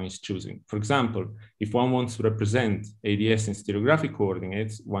coordinates that one is choosing. For example, if one wants to represent ADS in stereographic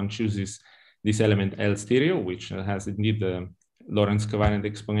coordinates, one chooses this element L stereo, which has indeed the Lorentz covariant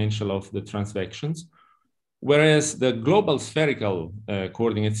exponential of the transvections. Whereas the global spherical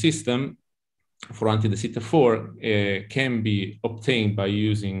coordinate system for anti-de Sitter 4 can be obtained by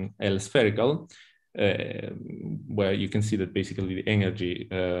using L spherical, where you can see that basically the energy,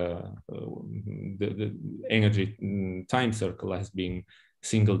 the energy time circle has been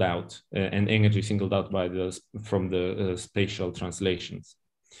singled out, and energy singled out by from the spatial translations.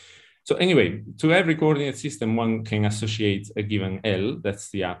 So anyway, to every coordinate system, one can associate a given L, that's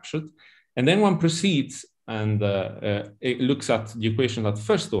the upshot, and then one proceeds and it looks at the equation at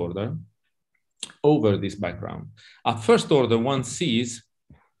first order over this background. At first order, one sees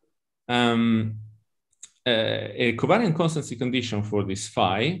a covariant constancy condition for this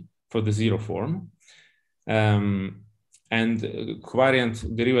phi, for the zero form. And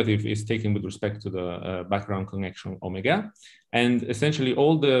covariant derivative is taken with respect to the background connection omega. And essentially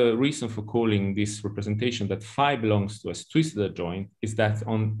all the reason for calling this representation that phi belongs to a twisted adjoint is that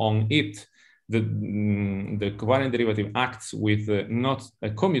on it, the covariant derivative acts with not a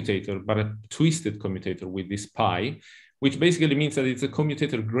commutator, but a twisted commutator with this pi, which basically means that it's a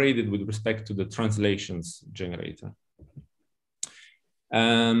commutator graded with respect to the translations generator.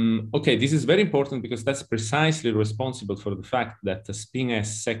 Okay, this is very important because that's precisely responsible for the fact that the spin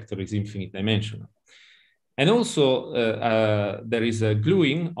S sector is infinite dimensional. And also there is a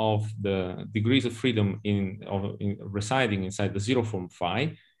gluing of the degrees of freedom residing inside the zero form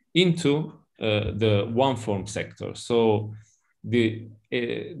phi into the one form sector. So the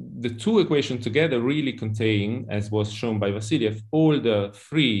two equations together really contain, as was shown by Vasiliev, all the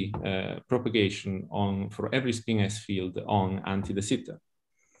free propagation for every spin S field on anti-de Sitter.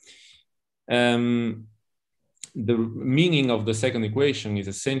 The meaning of the second equation is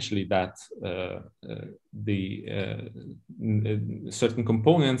essentially that certain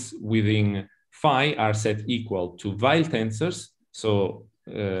components within phi are set equal to Weil tensors, so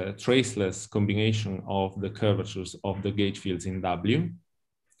traceless combination of the curvatures of the gauge fields in W.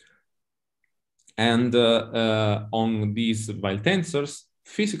 And on these Weil tensors,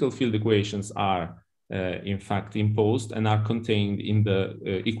 physical field equations are in fact imposed and are contained in the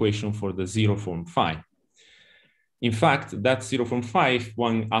equation for the zero form phi. In fact, that zero form phi, if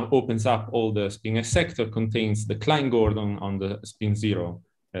one opens up all the spin S sector, contains the Klein-Gordon on the spin zero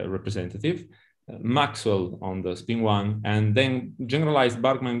representative, Maxwell on the spin 1, and then generalized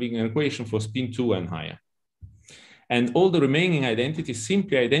Bargmann-Wigner equation for spin 2 and higher. And all the remaining identities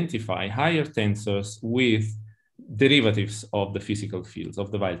simply identify higher tensors with derivatives of the physical fields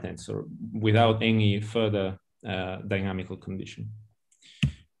of the Weil tensor without any further dynamical condition.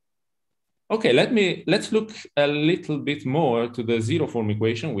 Okay, let's look a little bit more to the zero form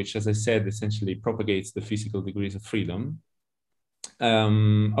equation, which, as I said, essentially propagates the physical degrees of freedom.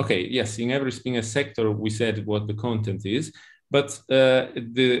 Okay, yes, in every spinor sector, we said what the content is, but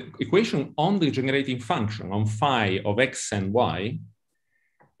the equation on the generating function on phi of x and y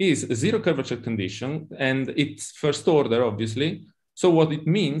is a zero curvature condition, and it's first order, obviously. So what it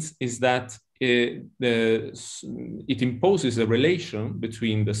means is that it imposes a relation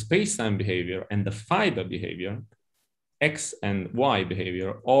between the space-time behavior and the fiber behavior, x and y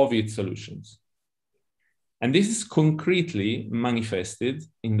behavior of its solutions. And this is concretely manifested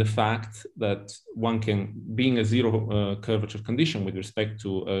in the fact that one can, being a zero curvature condition with respect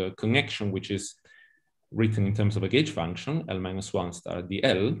to a connection which is written in terms of a gauge function, L-1 star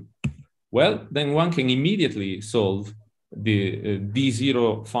dl, well, then one can immediately solve the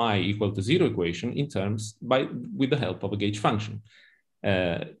d0 phi equal to 0 equation in terms with the help of a gauge function.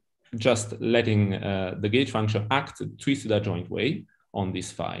 Just letting the gauge function act twisted adjoint way on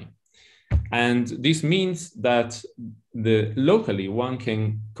this phi. And this means that locally one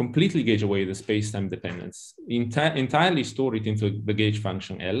can completely gauge away the space-time dependence, entirely store it into the gauge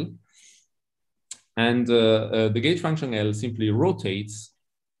function L. And the gauge function L simply rotates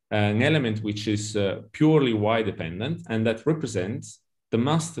an element which is purely y dependent, and that represents the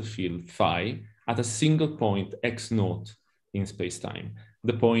master field phi at a single point x0 in space-time,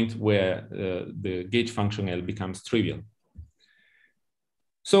 the point where the gauge function L becomes trivial.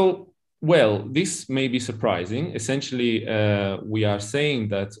 So, well, this may be surprising. Essentially, we are saying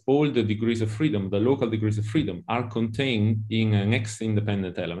that all the degrees of freedom, the local degrees of freedom, are contained in an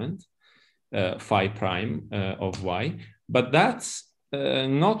x-independent element, phi prime of y. But that's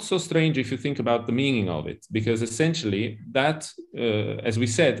not so strange if you think about the meaning of it, because essentially that, as we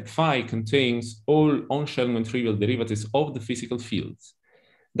said, phi contains all on-shell non-trivial derivatives of the physical fields.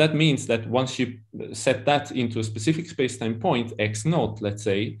 That means that once you set that into a specific space-time point, x0, let's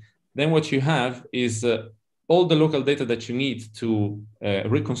say, then what you have is all the local data that you need to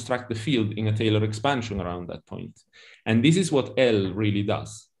reconstruct the field in a Taylor expansion around that point. And this is what L really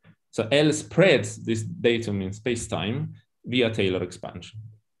does. So L spreads this datum in space-time via Taylor expansion.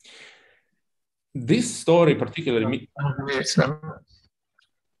 This story particularly... 5 minutes left.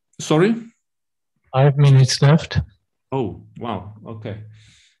 Sorry? 5 minutes left. Oh, wow, okay.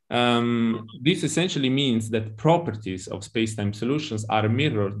 This essentially means that properties of space-time solutions are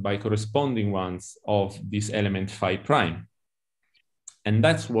mirrored by corresponding ones of this element phi prime. And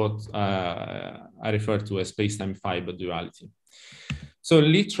that's what I refer to as space-time fiber duality. So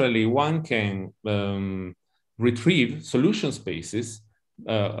literally one can retrieve solution spaces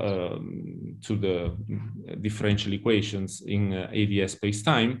to the differential equations in ADS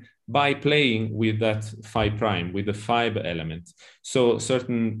space-time by playing with that phi prime, with the fiber element. So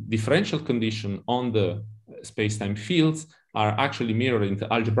certain differential conditions on the space-time fields are actually mirrored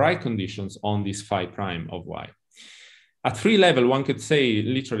into algebraic conditions on this phi prime of y. At free level, one could say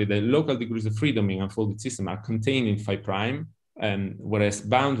literally the local degrees of freedom in unfolded system are contained in phi prime, whereas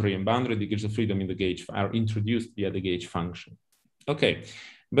boundary and boundary degrees of freedom in the gauge are introduced via the gauge function. Okay,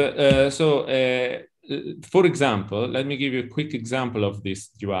 but for example, let me give you a quick example of this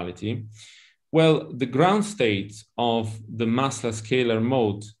duality. Well, the ground state of the massless scalar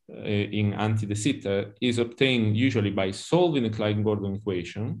mode in anti-de Sitter is obtained usually by solving the Klein-Gordon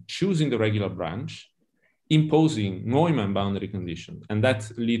equation, choosing the regular branch, imposing Neumann boundary condition, and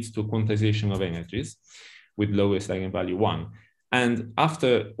that leads to quantization of energies with lowest eigenvalue 1. And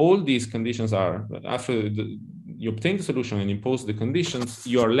after all these conditions are, you obtain the solution and impose the conditions,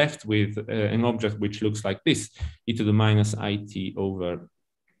 you are left with an object which looks like this, e to the minus it over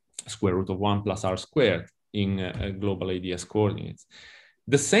square root of 1 plus r squared in global ADS coordinates.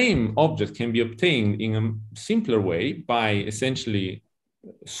 The same object can be obtained in a simpler way by essentially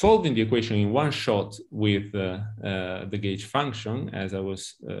solving the equation in one shot with the gauge function, as I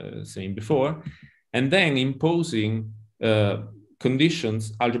was saying before, and then imposing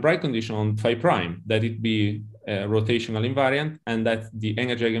conditions, algebraic condition on phi prime, that it be rotational invariant and that the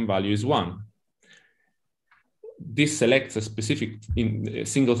energy eigenvalue is 1. This selects a specific,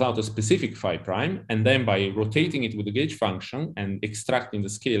 singles out a specific phi prime, and then by rotating it with the gauge function and extracting the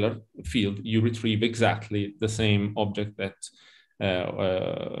scalar field, you retrieve exactly the same object that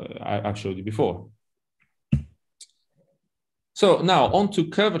I've showed you before. So now on to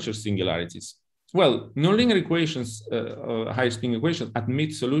curvature singularities. well, nonlinear equations, high-spin equations,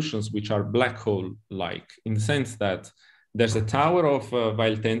 admit solutions which are black hole-like, in the sense that there's a tower of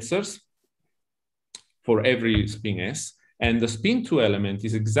Weyl tensors for every spin S, and the spin 2 element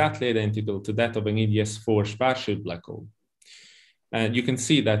is exactly identical to that of an EDS4 Schwarzschild black hole. And you can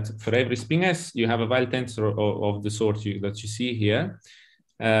see that for every spin S, you have a Weyl tensor of the sort that you see here.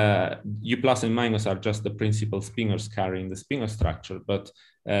 U plus and minus are just the principal spinors carrying the spinor structure. But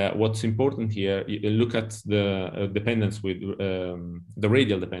what's important here, you look at the dependence with the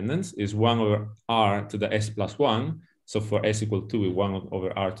radial dependence is 1 over r to the S plus 1. So for S equal 2, 1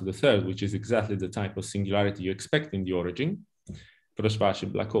 over r to the third, which is exactly the type of singularity you expect in the origin for a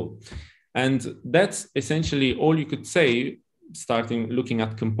Schwarzschild black hole. And that's essentially all you could say, starting looking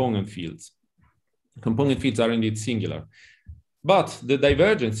at component fields. Component fields are indeed singular. But the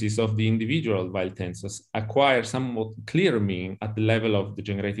divergences of the individual Weyl tensors acquire somewhat clearer meaning at the level of the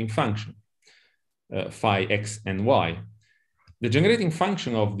generating function, phi x and y. The generating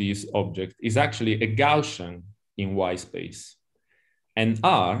function of this object is actually a Gaussian in Y space. And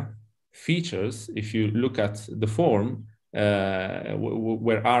R features, if you look at the form,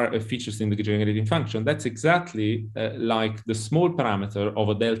 where R features in the generating function, that's exactly like the small parameter of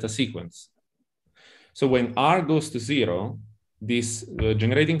a delta sequence. So when R goes to 0, this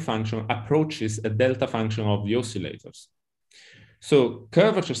generating function approaches a delta function of the oscillators. So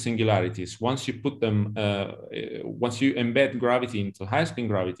curvature singularities, once you put them, once you embed gravity into high spin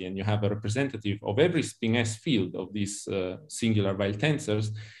gravity and you have a representative of every spin S field of these singular Weyl tensors,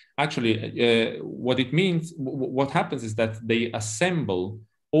 actually what it means, what happens is that they assemble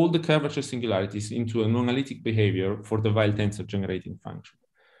all the curvature singularities into a non-analytic behavior for the Weyl tensor generating function.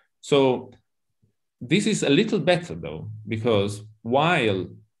 So this is a little better though, because while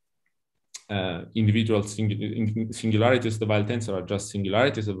individual singularities of the Weyl tensor are just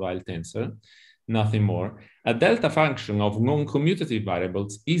singularities of the Weyl tensor, nothing more, a delta function of non-commutative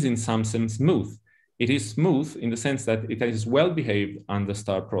variables is in some sense smooth. It is smooth in the sense that it is well behaved under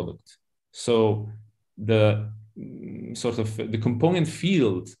star product. So the sort of the component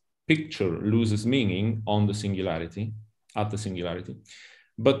field picture loses meaning on the singularity, at the singularity,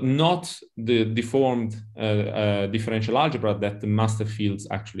 but not the deformed differential algebra that the master fields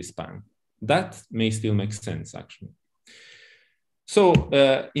actually span. That may still make sense, actually. So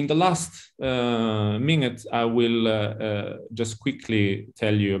in the last minute, I will just quickly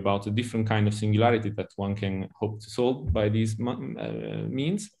tell you about a different kind of singularity that one can hope to solve by these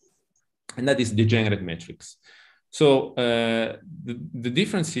means, and that is degenerate metrics. So the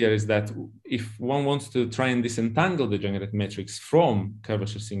difference here is that if one wants to try and disentangle degenerate metrics from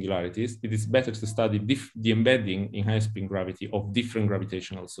curvature singularities, it is better to study the embedding in high spin gravity of different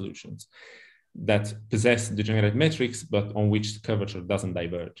gravitational solutions that possess degenerate metrics, but on which curvature doesn't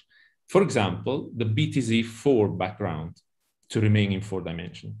diverge. For example, the BTZ4 background to remain in 4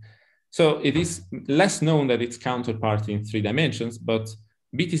 dimensions. So it is less known that its counterpart in 3 dimensions, but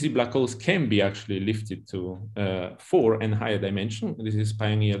BTZ black holes can be actually lifted to 4 and higher dimension. This is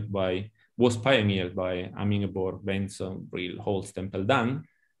was pioneered by Amingeborg, Benson, Brill, Holst, and Peldan,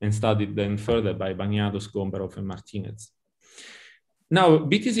 and studied then further by Bagnados, Gomberov, and Martinez. Now,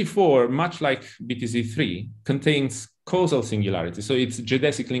 BTZ4, much like BTZ3, contains causal singularity. So it's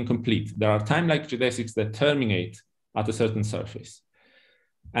geodesically incomplete. There are time-like geodesics that terminate at a certain surface.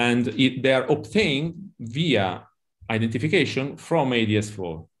 And they are obtained via identification from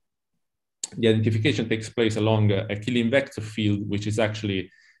ADS4. The identification takes place along a Killing vector field, which is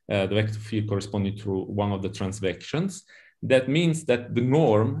actually the vector field corresponding to one of the transvections. That means that the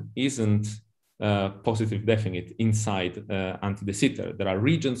norm isn't positive definite inside anti-de Sitter. There are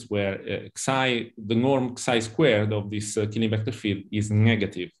regions where the norm psi squared of this Killing vector field is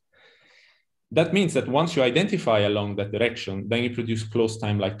negative. That means that once you identify along that direction, then you produce closed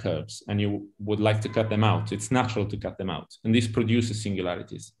time-like curves, and you would like to cut them out. It's natural to cut them out. And this produces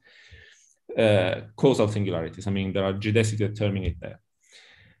singularities, causal singularities. I mean, there are geodesics that terminate there.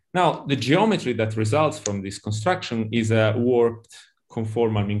 Now, the geometry that results from this construction is a warped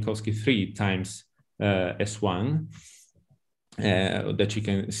conformal Minkowski 3 times S1 that you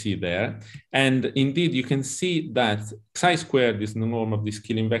can see there. And indeed, you can see that psi squared is the norm of this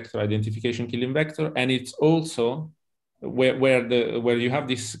Killing vector, identification Killing vector, and it's also where you have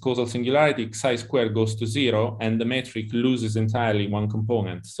this causal singularity, psi squared goes to 0, and the metric loses entirely one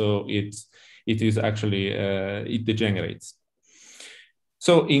component. So it is actually, it degenerates.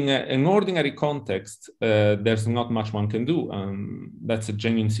 So in an ordinary context, there's not much one can do. That's a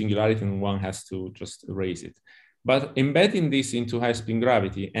genuine singularity, and one has to just erase it. But embedding this into high spin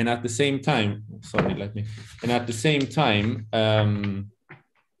gravity, and at the same time,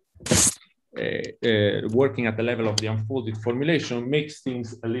 working at the level of the unfolded formulation makes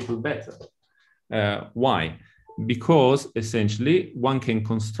things a little better. Why? Because essentially one can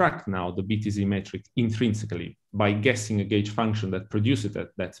construct now the BTZ metric intrinsically by guessing a gauge function that produces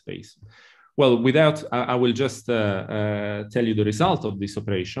that space. Well, I will just tell you the result of this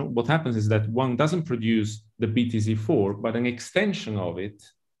operation. What happens is that one doesn't produce the BTZ4, but an extension of it,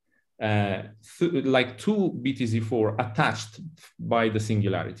 like two BTZ4 attached by the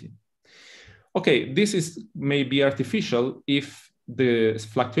singularity. Okay, this may be artificial if the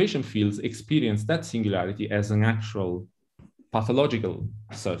fluctuation fields experience that singularity as an actual pathological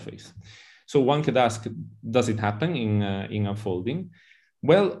surface. So one could ask, does it happen in unfolding?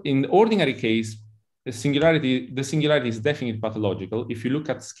 Well, in the ordinary case, the singularity is definitely pathological. If you look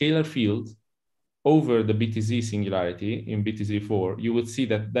at scalar field over the BTZ singularity in BTZ4, you would see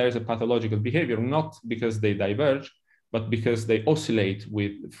that there is a pathological behavior, not because they diverge, but because they oscillate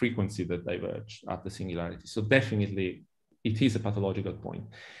with frequency that diverge at the singularity. So definitely it is a pathological point.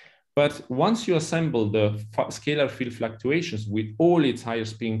 But once you assemble the scalar field fluctuations with all its higher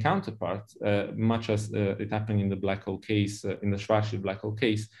spin counterparts, much as it happened in the black hole case, in the Schwarzschild black hole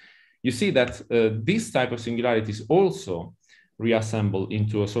case, you see that this type of singularities also reassemble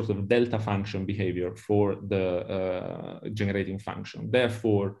into a sort of delta function behavior for the generating function,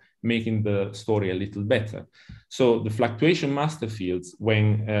 therefore making the story a little better. So the fluctuation master fields,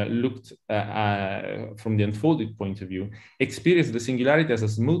 when looked from the unfolded point of view, experience the singularity as a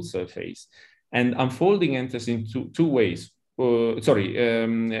smooth surface, and unfolding enters in two ways.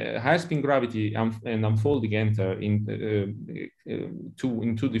 Higher spin gravity and unfolding enter in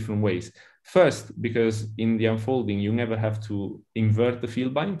two different ways. First, because in the unfolding, you never have to invert the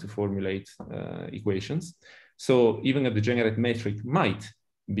field bind to formulate equations. So even a degenerate metric you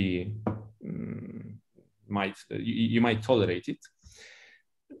might tolerate it.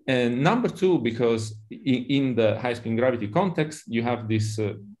 And number two, because in the high spin gravity context, you have this,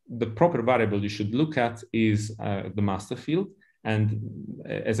 the proper variable you should look at is the master field. And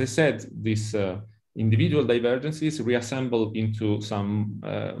as I said, this individual divergences reassemble into some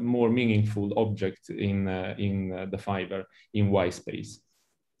more meaningful object in the fiber in Y space.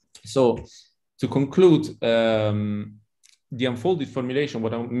 So to conclude, the unfolded formulation,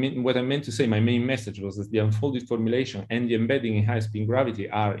 what I meant to say, my main message was that the unfolded formulation and the embedding in high spin gravity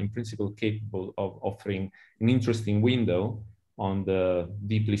are in principle capable of offering an interesting window on the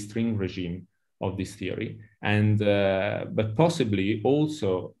deeply string regime of this theory, and but possibly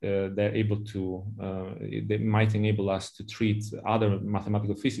also they're able to, they might enable us to treat other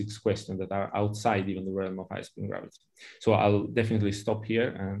mathematical physics questions that are outside even the realm of high spin gravity. So I'll definitely stop here,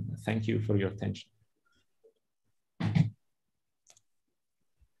 and thank you for your attention.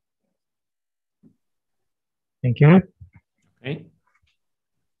 Thank you. Okay.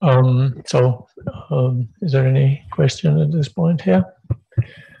 Is there any question at this point here?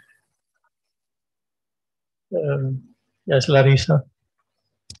 Yes, Larissa.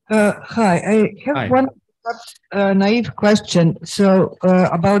 Hi, I have one naive question. So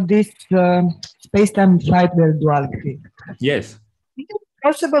about this space-time fiber duality. Yes. Is it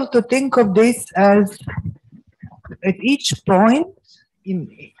possible to think of this as at each point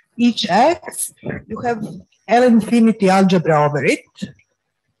in each X, you have L infinity algebra over it,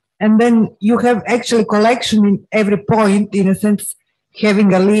 and then you have actually collection in every point, in a sense,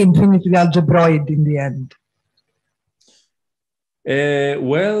 having a Lie infinity algebroid in the end?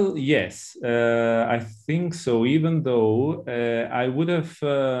 Well, yes, I think so, even though I would have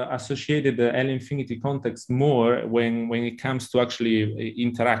associated the L infinity context more when it comes to actually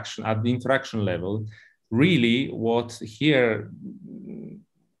interaction at the interaction level. Really, what here,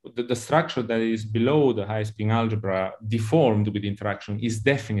 the structure that is below the high spin algebra deformed with interaction is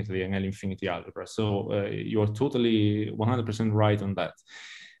definitely an L infinity algebra. So you're totally 100% right on that.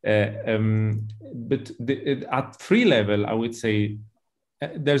 But at free level, I would say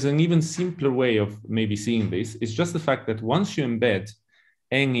there's an even simpler way of maybe seeing this. It's just the fact that once you embed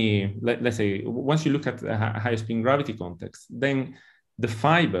any, let's say, once you look at a high spin gravity context, then the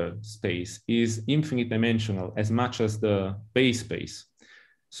fiber space is infinite dimensional as much as the base space.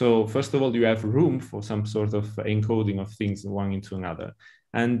 So first of all, you have room for some sort of encoding of things one into another.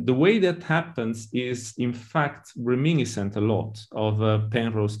 And the way that happens is, in fact, reminiscent a lot of a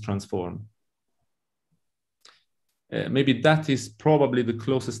Penrose transform. Maybe that is probably the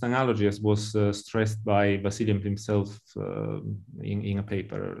closest analogy, as was stressed by Vasiliev himself in a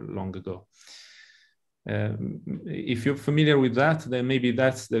paper long ago. If you're familiar with that, then maybe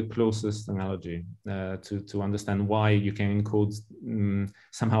that's the closest analogy to understand why you can encode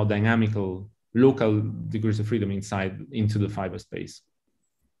somehow dynamical local degrees of freedom into the fiber space.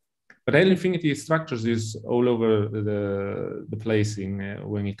 But L infinity structures is all over the place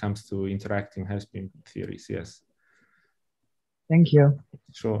when it comes to interacting hairspin theories, yes. Thank you.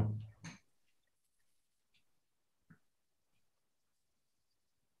 Sure.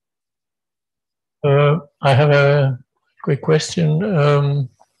 I have a quick question. I'm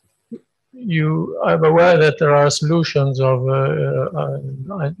aware that there are solutions of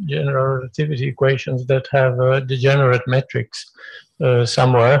general relativity equations that have degenerate metrics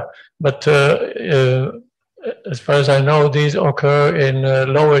somewhere, but as far as I know, these occur in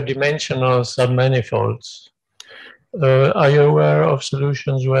lower dimensional submanifolds. Are you aware of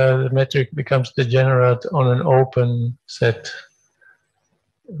solutions where the metric becomes degenerate on an open set?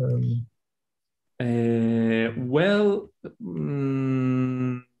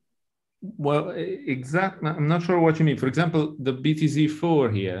 Exactly. I'm not sure what you mean. For example, the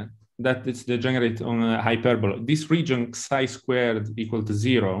BTZ4 here, that is degenerate on a hyperbola. This region psi squared equal to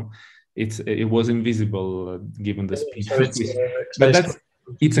 0, it was invisible given the speed. So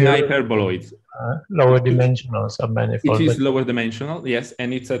it's an hyperboloid. Lower dimensional submanifold. It is lower dimensional, yes,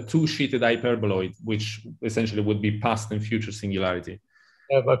 and it's a two-sheeted hyperboloid, which essentially would be past and future singularity.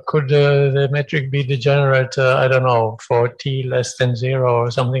 Yeah, but could the metric be degenerate, I don't know, for t less than 0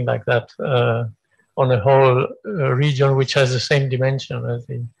 or something like that, on a whole region which has the same dimension as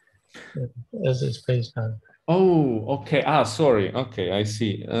the spacetime? Oh, okay. Sorry. Okay, I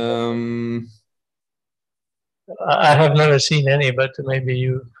see. I have never seen any, but maybe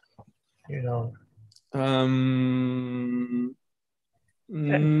you know.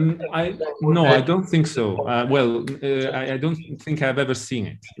 No, I don't think so. I don't think I've ever seen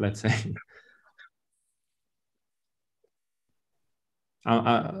it, let's say.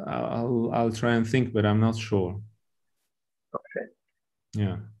 I'll try and think, but I'm not sure. Okay.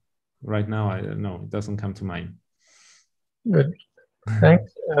 Yeah. Right now, no, it doesn't come to mind. Good.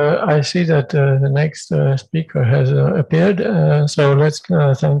 Thanks. I see that the next speaker has appeared. So let's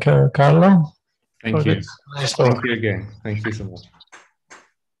thank Carlo. Thank you. Nice talk. Thank you again. Thank you so much.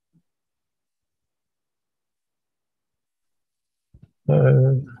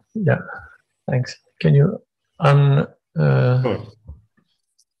 Yeah, thanks. Can you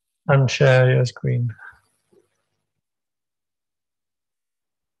unshare your screen?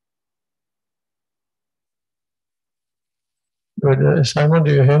 Good. Simon,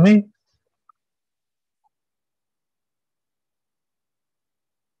 do you hear me?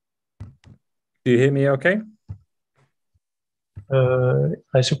 Do you hear me okay?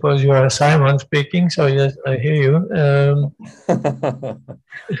 I suppose you are Simon speaking, so yes, I hear you.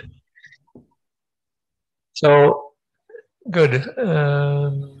 So, good.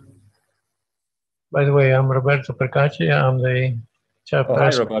 By the way, I'm Roberto Percacci. I'm the chairperson. Oh,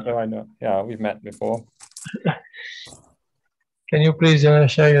 hi, Roberto. I know. Yeah, we've met before. Can you please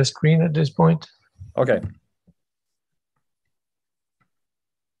share your screen at this point? Okay.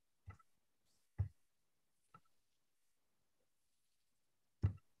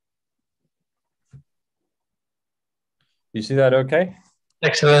 You see that okay?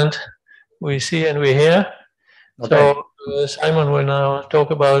 Excellent. We see and we hear. Okay. So Simon will now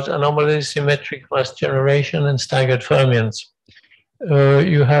talk about anomalies, symmetric mass generation, and staggered fermions.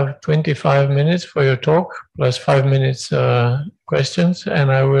 You have 25 minutes for your talk, plus 5 minutes questions,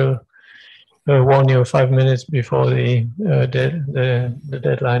 and I will warn you 5 minutes before the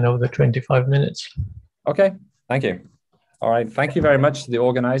deadline of the 25 minutes. Okay, thank you. All right, thank you very much to the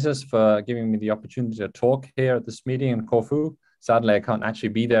organizers for giving me the opportunity to talk here at this meeting in Corfu. Sadly, I can't actually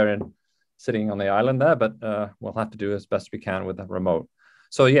be there and sitting on the island there, but we'll have to do as best we can with the remote.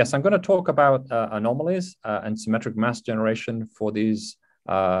 So yes, I'm going to talk about anomalies and symmetric mass generation for these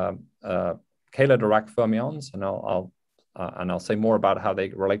Kahler-Dirac fermions, and I'll say more about how they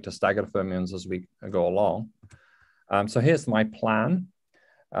relate to staggered fermions as we go along. So here's my plan.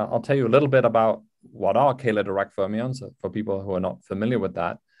 I'll tell you a little bit about what are Kahler-Dirac fermions for people who are not familiar with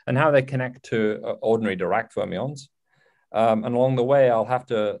that, and how they connect to ordinary Dirac fermions. And along the way, I'll have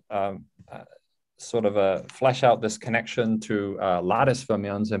to sort of flesh out this connection to lattice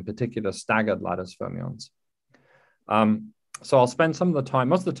fermions, in particular staggered lattice fermions. So I'll spend some of the time,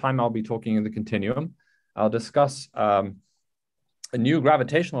 most of the time I'll be talking in the continuum. I'll discuss a new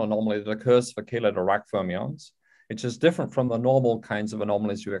gravitational anomaly that occurs for Kahler-Dirac fermions, which is different from the normal kinds of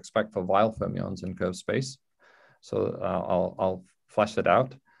anomalies you expect for Weyl fermions in curved space. So I'll flesh it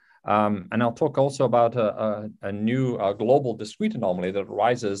out. And I'll talk also about a new global discrete anomaly that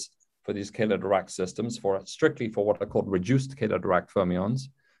arises for these Kahler-Dirac systems strictly for what are called reduced Kahler-Dirac fermions.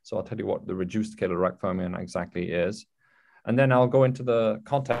 So I'll tell you what the reduced Kahler-Dirac fermion exactly is. And then I'll go into the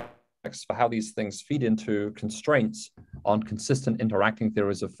context for how these things feed into constraints on consistent interacting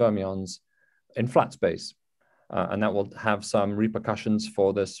theories of fermions in flat space. And that will have some repercussions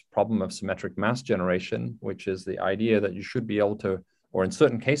for this problem of symmetric mass generation, which is the idea that you should be able to, or in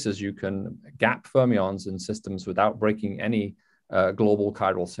certain cases, you can gap fermions in systems without breaking any global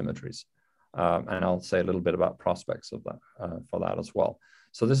chiral symmetries. And I'll say a little bit about prospects of that for that as well.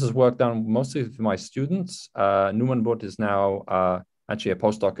 So this is work done mostly with my students. Numanbut is now actually a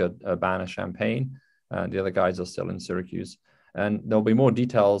postdoc at Urbana-Champaign. The other guys are still in Syracuse. And there'll be more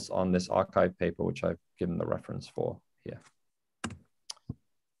details on this archive paper, which I've given the reference for here.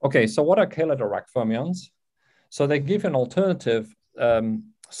 Okay, so what are Kahler-Dirac fermions? So they give an alternative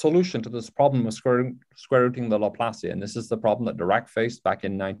solution to this problem of square rooting the Laplacian. This is the problem that Dirac faced back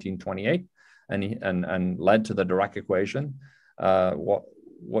in 1928 and led to the Dirac equation.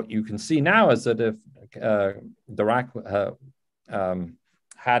 What you can see now is that if Dirac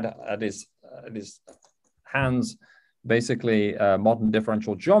had at his hands basically modern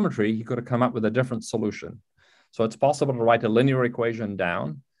differential geometry, he could have come up with a different solution. So it's possible to write a linear equation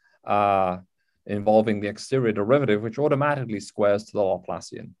down involving the exterior derivative, which automatically squares to the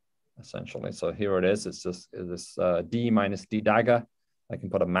Laplacian, essentially. So here it is. It's just this d minus d dagger. I can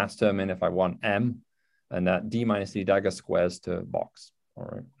put a mass term in if I want m, and that d minus d dagger squares to box. All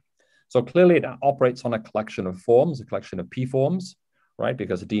right. So clearly it operates on a collection of forms, a collection of p forms, right?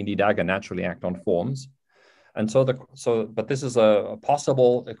 Because d and d dagger naturally act on forms. And but this is a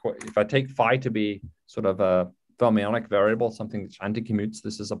possible, if I take phi to be sort of a fermionic variable, something which anti-commutes,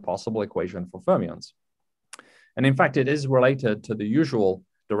 this is a possible equation for fermions. And in fact, it is related to the usual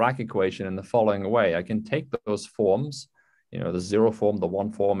Dirac equation in the following way. I can take those forms, the zero form, the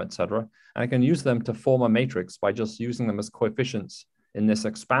one form, etc., and I can use them to form a matrix by just using them as coefficients in this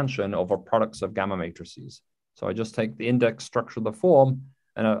expansion over products of gamma matrices. So I just take the index structure of the form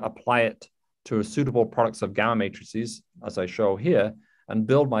and apply it to suitable products of gamma matrices, as I show here, and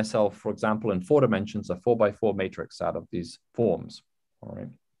build myself, for example, in 4 dimensions, a 4x4 matrix out of these forms. All right.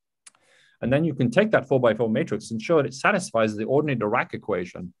 And then you can take that 4x4 matrix and show it satisfies the ordinary Dirac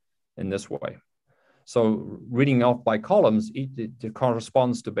equation in this way. So reading off by columns, it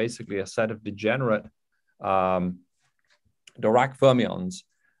corresponds to basically a set of degenerate Dirac fermions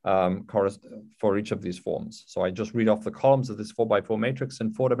for each of these forms. So I just read off the columns of this 4x4 matrix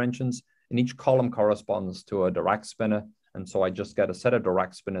in 4 dimensions, and each column corresponds to a Dirac spinor. And so I just get a set of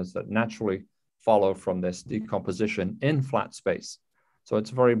Dirac spinors that naturally follow from this decomposition in flat space. So it's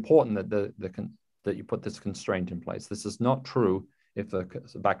very important that you put this constraint in place. This is not true if the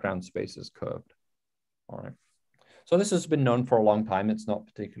background space is curved. All right. So this has been known for a long time. It's not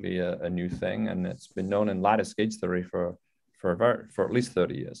particularly a new thing, and it's been known in lattice gauge theory for at least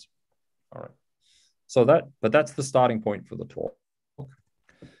 30 years. All right. So that's the starting point for the talk.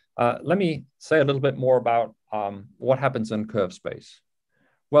 Let me say a little bit more about what happens in curved space.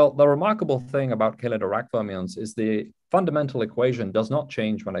 Well, the remarkable thing about Kahler-Dirac fermions is the fundamental equation does not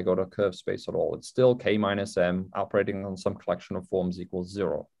change when I go to curved space at all. It's still k minus m operating on some collection of forms equals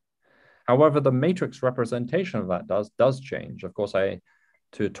 0. However, the matrix representation of that does change. Of course,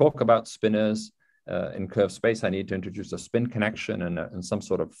 to talk about spinors in curved space, I need to introduce a spin connection and some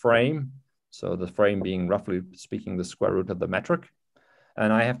sort of frame. So the frame being, roughly speaking, the square root of the metric.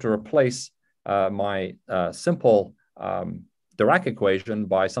 And I have to replace my simple Dirac equation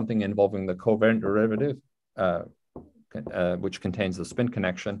by something involving the covariant derivative, which contains the spin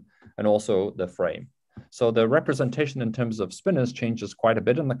connection and also the frame. So the representation in terms of spinors changes quite a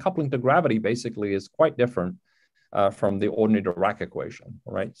bit, and the coupling to gravity basically is quite different from the ordinary Dirac equation,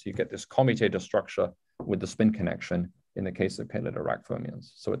 right? So you get this commutator structure with the spin connection in the case of Kahler-Dirac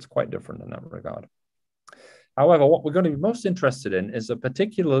fermions. So it's quite different in that regard. However, what we're going to be most interested in is a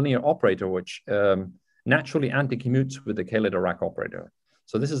particular linear operator which naturally anti-commutes with the Kahler-Dirac operator.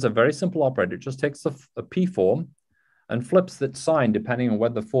 So this is a very simple operator. It just takes a p form and flips its sign depending on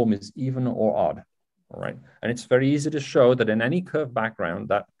whether the form is even or odd. All right. And it's very easy to show that in any curved background,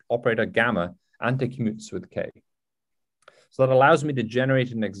 that operator gamma anti-commutes with k. So that allows me to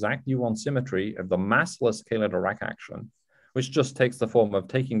generate an exact U1 symmetry of the massless Kahler-Dirac action, which just takes the form of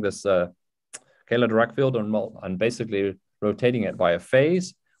taking this Kahler-Dirac field and basically rotating it by a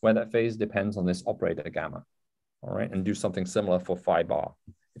phase, where that phase depends on this operator gamma. All right. And do something similar for phi bar,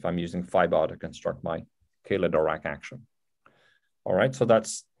 if I'm using phi bar to construct my Kahler-Dirac action. All right. So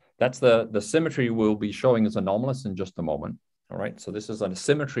that's the symmetry we'll be showing as anomalous in just a moment. All right. So this is a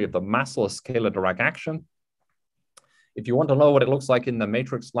symmetry of the massless Kahler-Dirac action. If you want to know what it looks like in the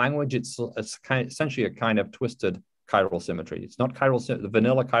matrix language, it's essentially a kind of twisted chiral symmetry. It's not the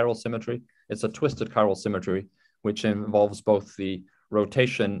vanilla chiral symmetry. It's a twisted chiral symmetry, which involves both the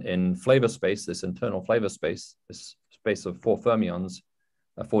rotation in flavor space, this internal flavor space, this space of 4 fermions,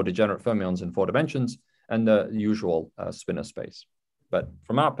 4 degenerate fermions in 4 dimensions, and the usual spinor space. But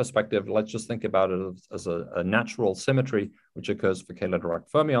from our perspective, let's just think about it as a natural symmetry which occurs for Kahler-Dirac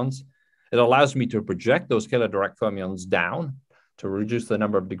fermions. It allows me to project those Kahler-Dirac fermions down to reduce the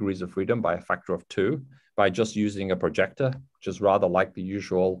number of degrees of freedom by a factor of 2 by just using a projector, which is rather like the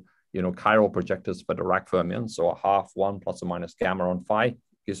usual, chiral projectors for Dirac fermions. So a half 1 plus or minus gamma on phi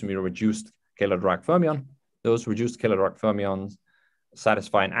gives me a reduced Kahler-Dirac fermion. Those reduced Kahler-Dirac fermions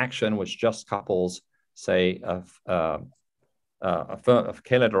satisfy an action which just couples, say, a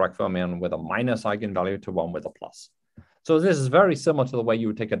Kahler-Dirac fermion with a minus eigenvalue to one with a plus. So this is very similar to the way you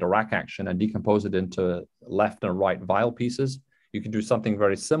would take a Dirac action and decompose it into left and right Weyl pieces. You can do something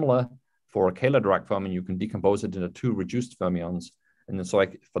very similar for a Kahler-Dirac fermion. You can decompose it into 2 reduced fermions. And then so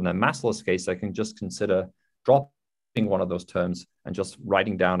for the massless case, I can just consider dropping one of those terms and just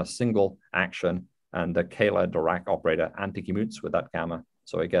writing down a single action, and the Kahler-Dirac operator anti-commutes with that gamma.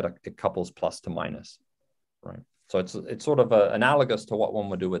 So I get it couples plus to minus, right? So it's sort of analogous to what one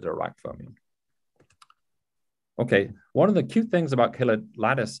would do with a Dirac fermion. Okay, one of the cute things about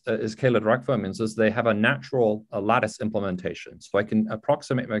Kahler-Dirac fermions is they have a natural lattice implementation. So I can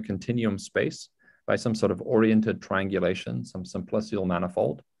approximate my continuum space by some sort of oriented triangulation, some simplicial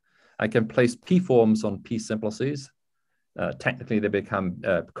manifold. I can place p-forms on p-simplices. Technically, they become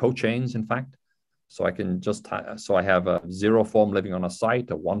cochains, in fact. So I can just, so I have a 0 form living on a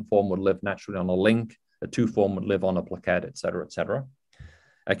site, a 1 form would live naturally on a link, a 2 form would live on a plaquette, et cetera, et cetera.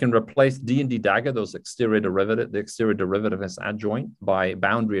 I can replace D and D dagger, those exterior derivative, the exterior derivative is adjoint, by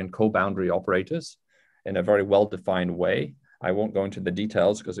boundary and co-boundary operators in a very well-defined way. I won't go into the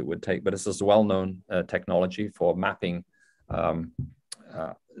details because it would take, but it's a well-known technology for mapping the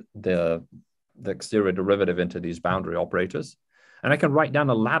exterior derivative into these boundary operators. And I can write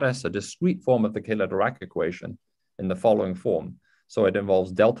down a lattice, a discrete form of the Kahler-Dirac equation in the following form. So it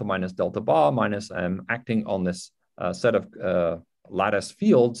involves delta minus delta bar minus m acting on this set of lattice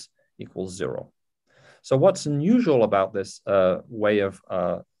fields equals 0. So what's unusual about this way of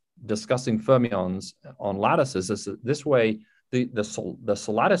discussing fermions on lattices is that this way the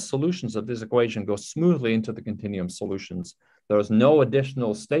lattice solutions of this equation go smoothly into the continuum solutions. There's no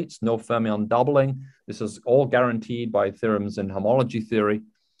additional states, no fermion doubling. This is all guaranteed by theorems in homology theory.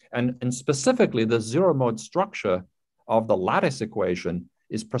 And specifically, the 0 mode structure of the lattice equation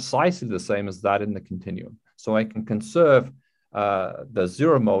is precisely the same as that in the continuum. So I can conserve the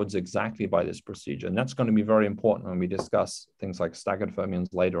 0 modes exactly by this procedure. And that's going to be very important when we discuss things like staggered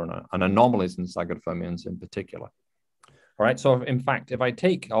fermions later on, and anomalies in staggered fermions in particular. All right, so in fact, if I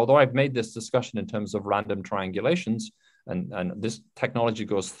take, although I've made this discussion in terms of random triangulations, and this technology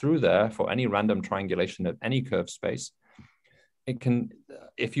goes through there for any random triangulation at any curve space, it can,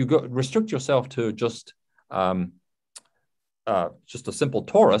 if you restrict yourself to just a simple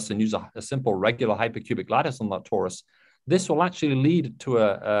torus and use a simple regular hypercubic lattice on that torus, this will actually lead to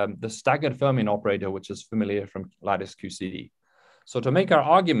the staggered fermion operator, which is familiar from lattice QCD. So to make our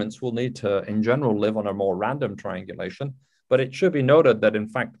arguments, we'll need to, in general, live on a more random triangulation. But it should be noted that, in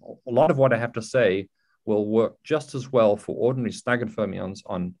fact, a lot of what I have to say will work just as well for ordinary staggered fermions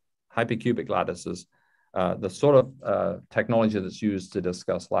on hypercubic lattices, the sort of technology that's used to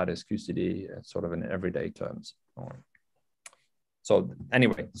discuss lattice QCD sort of in everyday terms. All right. So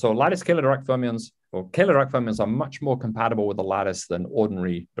anyway, so lattice Kahler-Dirac fermions, or Kahler-Dirac fermions are much more compatible with the lattice than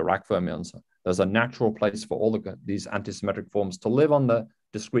ordinary Dirac fermions. There's a natural place for all these antisymmetric forms to live on the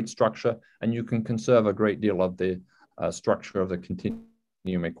discrete structure, and you can conserve a great deal of the structure of the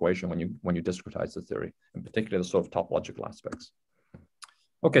continuum equation when you discretize the theory, in particular the sort of topological aspects.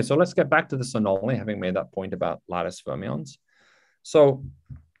 Okay, so let's get back to this anomaly, having made that point about lattice fermions. So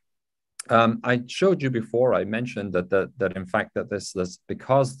I showed you before, I mentioned that in fact that this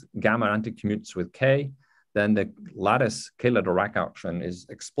because gamma anticommutes with K, then the lattice Kahler-Dirac action is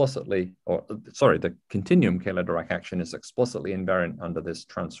explicitly, or sorry, the continuum Kahler-Dirac action is explicitly invariant under this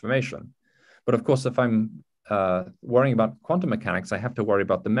transformation. But of course, if I'm worrying about quantum mechanics, I have to worry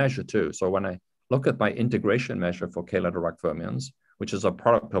about the measure too. So when I look at my integration measure for Kahler-Dirac fermions, which is a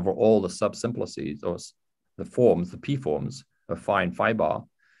product over all the subsimplices, or the forms, the p-forms of phi and phi bar,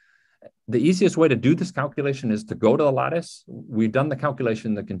 the easiest way to do this calculation is to go to the lattice. We've done the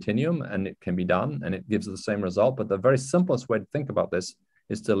calculation in the continuum, and it can be done, and it gives the same result. But the very simplest way to think about this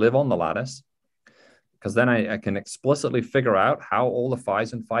is to live on the lattice, because then I can explicitly figure out how all the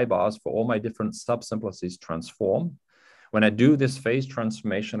phis and phi bars for all my different subsimplices transform. When I do this phase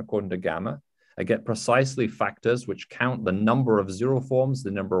transformation according to gamma, I get precisely factors which count the number of 0 forms,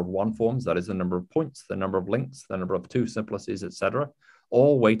 the number of 1 forms, that is the number of points, the number of links, the number of 2 simplices, etc.,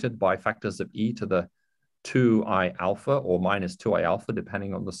 all weighted by factors of e to the 2i alpha or minus 2i alpha,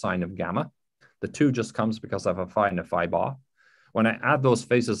 depending on the sign of gamma. The 2 just comes because I have a phi and a phi bar. When I add those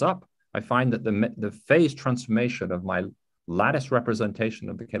phases up, I find that the phase transformation of my lattice representation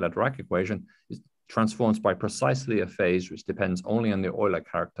of the Kahler-Dirac equation is transforms by precisely a phase which depends only on the Euler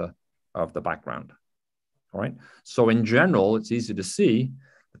character of the background. All right. So in general, it's easy to see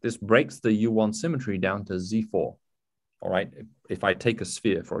that this breaks the U1 symmetry down to Z4. All right. If I take a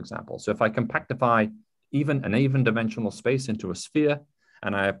sphere, for example. So if I compactify an even dimensional space into a sphere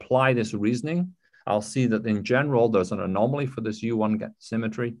and I apply this reasoning, I'll see that in general, there's an anomaly for this U1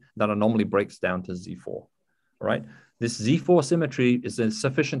 symmetry. That anomaly breaks down to Z4. All right. This Z4 symmetry is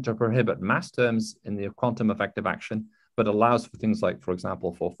sufficient to prohibit mass terms in the quantum effective action, but allows for things like, for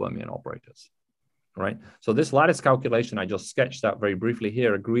example, for fermion operators. Right. So this lattice calculation I just sketched out very briefly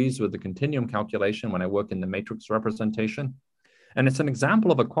here agrees with the continuum calculation when I work in the matrix representation. And it's an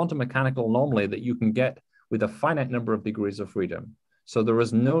example of a quantum mechanical anomaly that you can get with a finite number of degrees of freedom. So there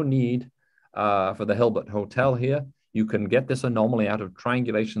is no need for the Hilbert Hotel here. You can get this anomaly out of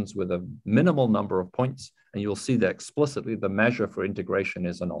triangulations with a minimal number of points, and you'll see that explicitly the measure for integration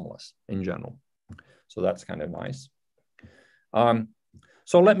is anomalous in general. So that's kind of nice.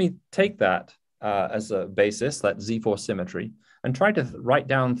 So let me take that as a basis, that Z4 symmetry, and try to write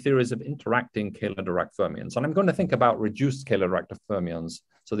down theories of interacting Kahler-Dirac fermions. And I'm going to think about reduced Kahler-Dirac fermions.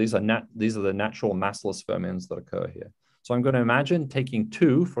 So these are the natural massless fermions that occur here. So I'm going to imagine taking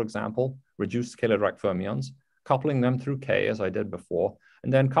 2, for example, reduced Kahler-Dirac fermions, coupling them through K as I did before,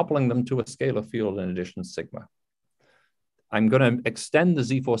 and then coupling them to a scalar field in addition sigma. I'm going to extend the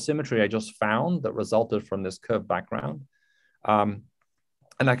Z4 symmetry I just found that resulted from this curved background.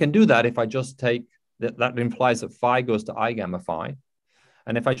 And I can do that if I just take, that implies that phi goes to I gamma phi.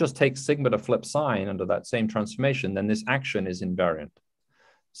 And if I just take sigma to flip sign under that same transformation, then this action is invariant.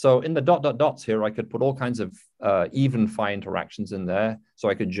 So in the dot, dot, dots here, I could put all kinds of even phi interactions in there. So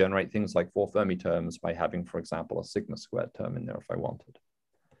I could generate things like 4 Fermi terms by having, for example, a sigma squared term in there if I wanted.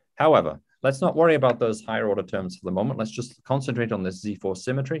 However, let's not worry about those higher order terms for the moment. Let's just concentrate on this Z4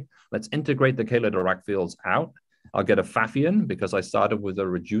 symmetry. Let's integrate the Kahler-Dirac fields out. I'll get a Pfaffian because I started with a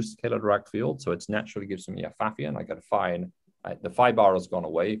reduced Kahler-Dirac field. So it naturally gives me a Pfaffian. I get a phi, and the phi bar has gone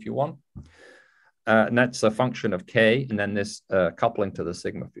away if you want. And that's a function of K, and then this coupling to the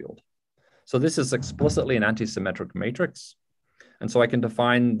sigma field. So this is explicitly an antisymmetric matrix. And so I can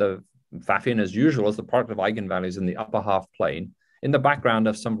define the Pfaffian as usual as the product of eigenvalues in the upper half plane in the background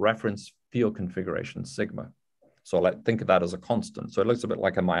of some reference field configuration sigma. So let's think of that as a constant. So it looks a bit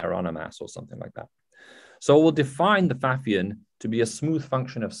like a Majorana mass or something like that. So we'll define the Pfaffian to be a smooth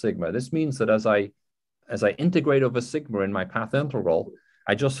function of sigma. This means that as I integrate over sigma in my path integral,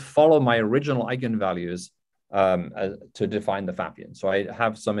 I just follow my original eigenvalues to define the Pfaffian. So I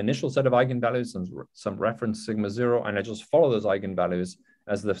have some initial set of eigenvalues and some reference sigma 0, and I just follow those eigenvalues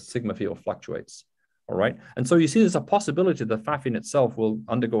as the sigma field fluctuates. All right. And so you see there's a possibility the Pfaffian itself will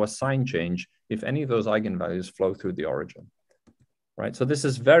undergo a sign change if any of those eigenvalues flow through the origin. Right. So this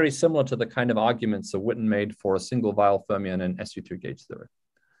is very similar to the kind of arguments that Witten made for a single Weyl fermion in SU2 gauge theory.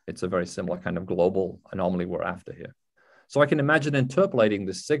 It's a very similar kind of global anomaly we're after here. So I can imagine interpolating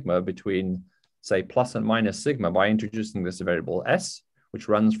this sigma between, say, plus and minus sigma by introducing this variable s, which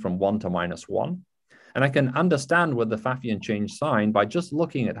runs from 1 to -1. And I can understand whether the Pfaffian change sign by just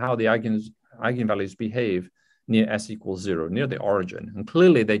looking at how the eigenvalues behave near s equals 0, near the origin. And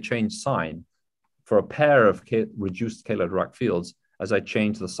clearly they change sign for a pair of reduced Kahler-Dirac fields as I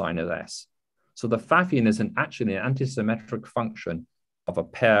change the sign of s. So the Pfaffian is actually an antisymmetric function of a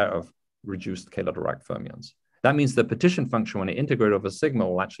pair of reduced Kahler-Dirac fermions. That means the partition function, when I integrate over sigma,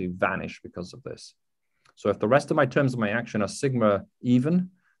 will actually vanish because of this. So if the rest of my terms of my action are sigma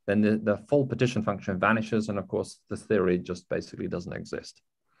even, then the full partition function vanishes. And of course, the theory just basically doesn't exist.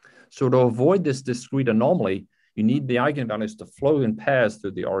 So to avoid this discrete anomaly, you need the eigenvalues to flow in pairs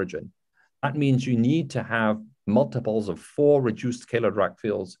through the origin. That means you need to have multiples of 4 reduced Kahler-Dirac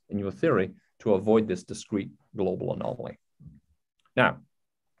fields in your theory to avoid this discrete global anomaly. Now,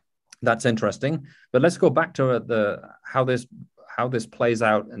 that's interesting, but let's go back to how this plays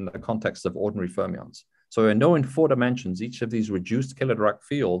out in the context of ordinary fermions. So I know in 4 dimensions, each of these reduced Kahler-Dirac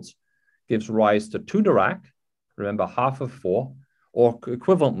fields gives rise to 2 Dirac, remember half of 4, or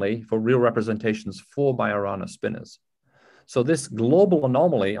equivalently for real representations 4 Majorana spinors. So this global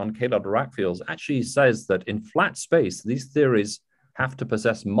anomaly on Kahler-Dirac fields actually says that in flat space, these theories have to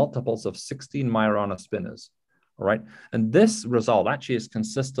possess multiples of 16 Majorana spinors. All right. And this result actually is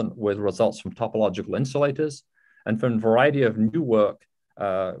consistent with results from topological insulators and from a variety of new work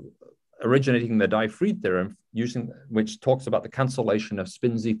originating the Dye-Fried theorem, which talks about the cancellation of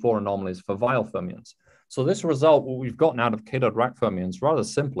spin Z4 anomalies for Weyl fermions. So this result, what we've gotten out of Kahler-Dirac fermions, rather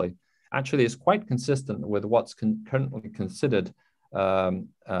simply, actually is quite consistent with what's currently considered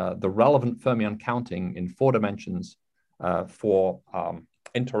the relevant fermion counting in 4 dimensions for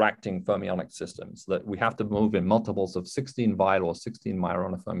interacting fermionic systems, that we have to move in multiples of 16 vital or 16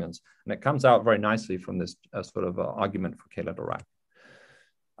 Majorana fermions. And it comes out very nicely from this sort of argument for Kahler-Dirac.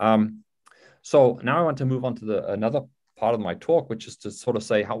 So now I want to move on to another part of my talk, which is to sort of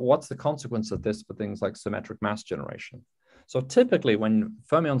say, what's the consequence of this for things like symmetric mass generation? So typically when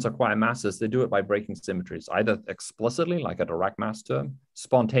fermions acquire masses, they do it by breaking symmetries, either explicitly, like a Dirac mass term,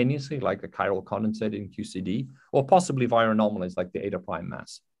 spontaneously, like a chiral condensate in QCD, or possibly via anomalies like the eta prime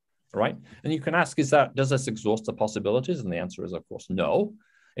mass, right? And you can ask, does this exhaust the possibilities? And the answer is, of course, no.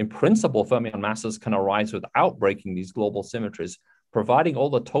 In principle, fermion masses can arise without breaking these global symmetries, providing all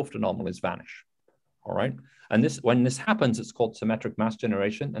the 't Hooft anomalies vanish, all right? And when this happens, it's called symmetric mass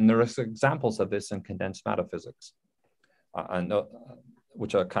generation. And there are examples of this in condensed matter physics.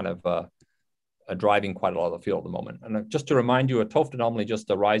 Which are kind of driving quite a lot of the field at the moment. And just to remind you, a 't Hooft anomaly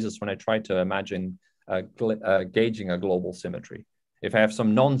just arises when I try to imagine gauging a global symmetry. If I have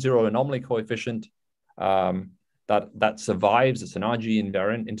some non-zero anomaly coefficient that survives, it's an RG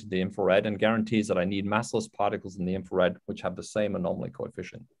invariant into the infrared and guarantees that I need massless particles in the infrared which have the same anomaly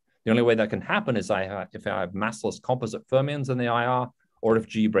coefficient. The only way that can happen is if I have massless composite fermions in the IR, or if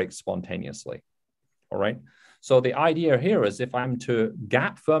G breaks spontaneously, all right? So the idea here is if I'm to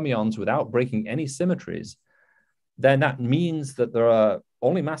gap fermions without breaking any symmetries, then that means that there are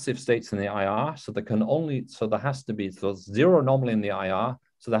only massive states in the IR. So there has to be zero anomaly in the IR.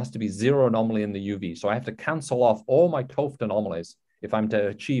 So there has to be zero anomaly in the UV. So I have to cancel off all my 't Hooft anomalies if I'm to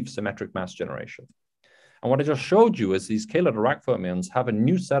achieve symmetric mass generation. And what I just showed you is these Kahler-Dirac fermions have a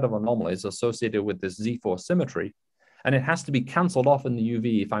new set of anomalies associated with this Z4 symmetry. And it has to be canceled off in the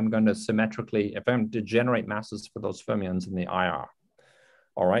UV if I'm going to if I'm to generate masses for those fermions in the IR.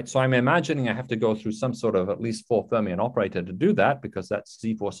 All right, so I'm imagining I have to go through some sort of at least 4 fermion operator to do that because that's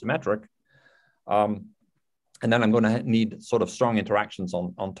Z4 symmetric. And then I'm going to need sort of strong interactions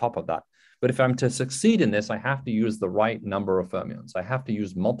on top of that. But if I'm to succeed in this, I have to use the right number of fermions. I have to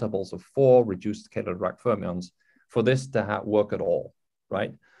use multiples of 4 reduced Kahler-Dirac fermions for this to work at all,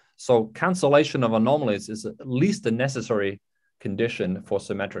 right? So cancellation of anomalies is at least a necessary condition for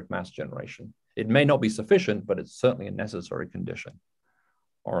symmetric mass generation. It may not be sufficient, but it's certainly a necessary condition.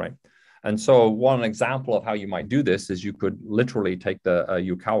 All right. And so one example of how you might do this is you could literally take the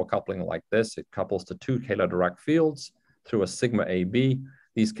Yukawa coupling like this. It couples to 2 Kahler-Dirac fields through a sigma AB.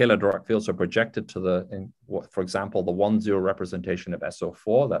 These Kahler-Dirac fields are projected to for example, the 1-0 representation of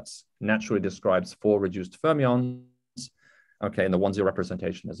SO4. That's naturally describes 4 reduced fermions. Okay, and the 1-0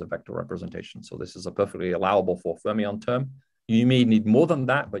 representation is a vector representation. So this is a perfectly allowable 4 fermion term. You may need more than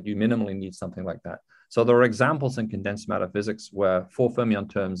that, but you minimally need something like that. So there are examples in condensed matter physics where 4 fermion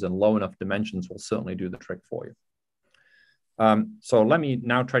terms in low enough dimensions will certainly do the trick for you. So let me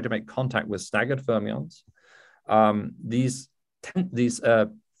now try to make contact with staggered fermions. These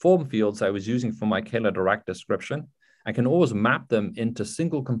form fields I was using for my Kahler-Dirac description, I can always map them into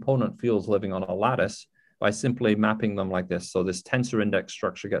single component fields living on a lattice by simply mapping them like this. So this tensor index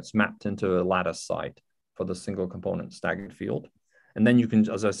structure gets mapped into a lattice site for the single component staggered field. And then you can,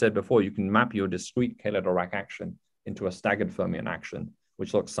 as I said before, you can map your discrete Kahler-Dirac action into a staggered fermion action,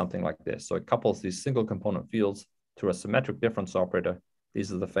 which looks something like this. So it couples these single component fields to a symmetric difference operator.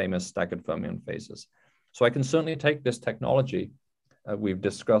 These are the famous staggered fermion phases. So I can certainly take this technology we've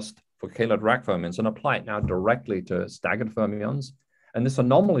discussed for Kahler-Dirac fermions and apply it now directly to staggered fermions. And this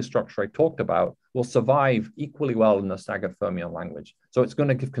anomaly structure I talked about will survive equally well in the staggered fermion language. So it's going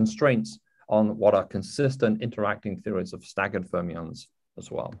to give constraints on what are consistent interacting theories of staggered fermions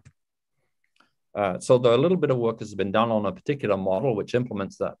as well. So a little bit of work has been done on a particular model which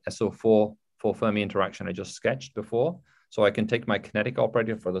implements that SO4 Fermi interaction I just sketched before. So I can take my kinetic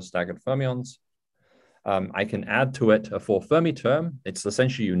operator for the staggered fermions. I can add to it a 4 Fermi term. It's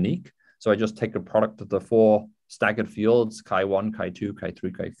essentially unique. So I just take the product of the 4 staggered fields, chi1, chi2,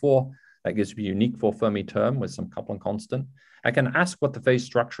 chi3, chi4. That gives me a unique 4 Fermi term with some coupling constant. I can ask what the phase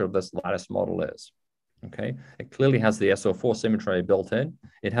structure of this lattice model is. Okay, it clearly has the SO4 symmetry built in.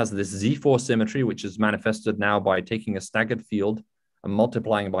 It has this Z4 symmetry, which is manifested now by taking a staggered field and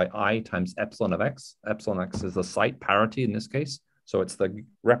multiplying by I times epsilon of x. Epsilon x is the site parity in this case. So it's the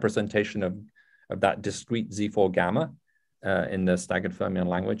representation of that discrete Z4 gamma in the staggered fermion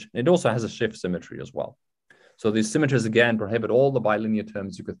language. It also has a shift symmetry as well. So these symmetries, again, prohibit all the bilinear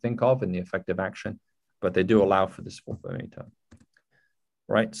terms you could think of in the effective action, but they do allow for this 4 Fermi term.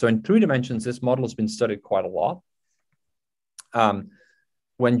 Right, so in 3 dimensions, this model has been studied quite a lot.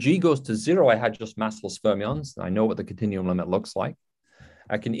 When G goes to 0, I had just massless fermions. I know what the continuum limit looks like.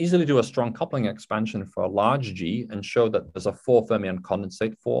 I can easily do a strong coupling expansion for a large G and show that there's a 4 fermion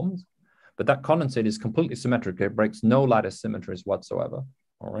condensate formed. But that condensate is completely symmetric. It breaks no lattice symmetries whatsoever.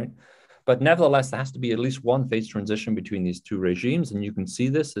 All right. But nevertheless, there has to be at least one phase transition between these two regimes. And you can see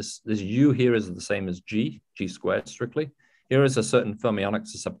this U here is the same as G squared strictly. Here is a certain fermionic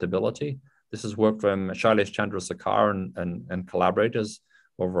susceptibility. This is work from Shailesh Chandrasekhar and collaborators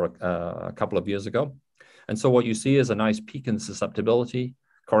over a couple of years ago. And so what you see is a nice peak in susceptibility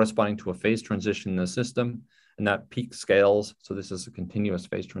corresponding to a phase transition in the system. And that peak scales. So this is a continuous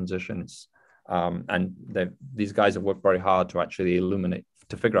phase transition. These guys have worked very hard to actually illuminate,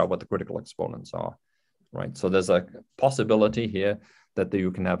 to figure out what the critical exponents are, right? So there's a possibility here that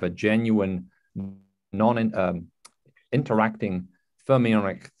you can have a genuine interacting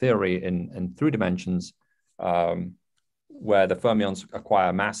fermionic theory in 3 dimensions where the fermions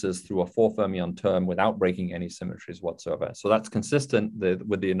acquire masses through a 4 fermion term without breaking any symmetries whatsoever. So that's consistent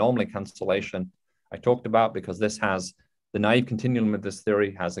with the anomaly cancellation I talked about, because this has the naive continuum of this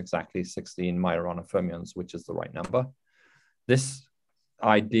theory has exactly 16 Majorana fermions, which is the right number. This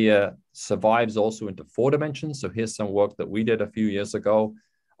idea survives also into 4 dimensions. So here's some work that we did a few years ago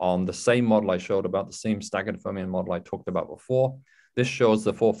on the same model I showed about, the same staggered fermion model I talked about before. This shows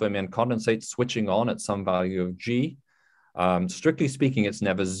the 4 fermion condensate switching on at some value of G. Strictly speaking, it's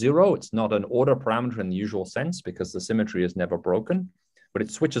never 0. It's not an order parameter in the usual sense because the symmetry is never broken, but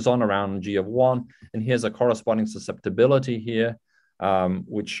it switches on around G of 1. And here's a corresponding susceptibility here,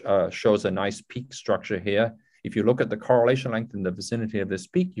 which shows a nice peak structure here. If you look at the correlation length in the vicinity of this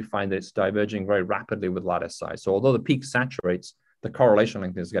peak, you find that it's diverging very rapidly with lattice size. So although the peak saturates, the correlation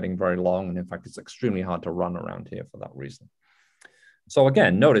length is getting very long. And in fact, it's extremely hard to run around here for that reason. So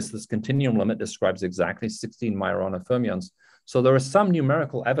again, notice this continuum limit describes exactly 16 Majorana fermions. So there is some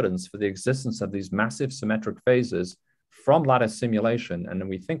numerical evidence for the existence of these massive symmetric phases from lattice simulation. And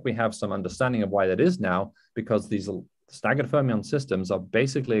we think we have some understanding of why that is now, because these staggered fermion systems are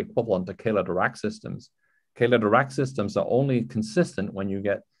basically equivalent to Kahler-Dirac systems. Kahler-Dirac systems are only consistent when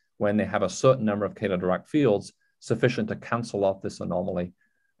they have a certain number of Kahler-Dirac fields sufficient to cancel off this anomaly,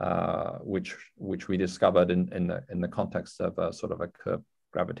 which we discovered in the context of a sort of a curved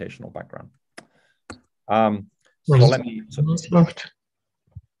gravitational background. So let me.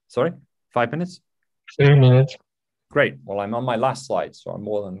 Sorry, 5 minutes? 3 minutes. Great. Well, I'm on my last slide, so I'm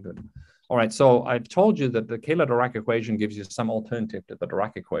more than good. All right. So I've told you that the Kahler-Dirac equation gives you some alternative to the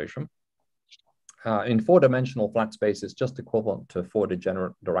Dirac equation. In 4-dimensional flat space, it's just equivalent to 4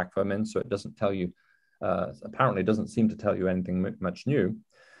 degenerate Dirac fermions. So it doesn't tell you, apparently doesn't seem to tell you anything much new.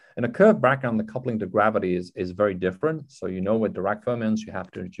 In a curved background, the coupling to gravity is very different. So you know with Dirac fermions, you have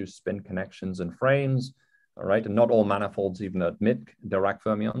to introduce spin connections and frames, all right? And not all manifolds even admit Dirac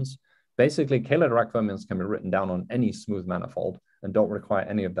fermions. Basically, Kahler-Dirac fermions can be written down on any smooth manifold and don't require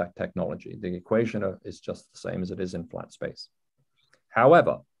any of that technology. The equation is just the same as it is in flat space.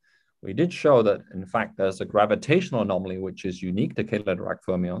 However, we did show that, in fact, there's a gravitational anomaly which is unique to Kahler-Dirac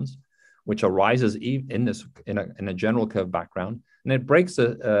fermions, which arises in a general curved background, and it breaks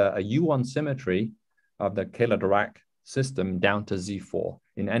a U1 symmetry of the Kahler-Dirac system down to Z4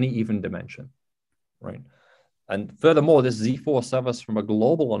 in any even dimension, right? And furthermore, this Z4 suffers from a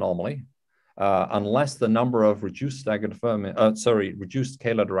global anomaly unless the number of reduced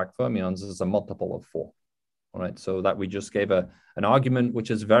Kahler-Dirac fermions is a multiple of 4. All right, so that we just gave an argument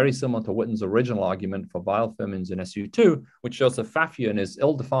which is very similar to Witten's original argument for Weyl fermions in SU2, which shows the Pfaffian is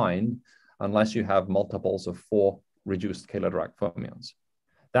ill-defined unless you have multiples of 4 reduced Kahler-Dirac fermions.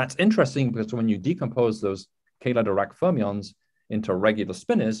 That's interesting because when you decompose those Kahler-Dirac fermions into regular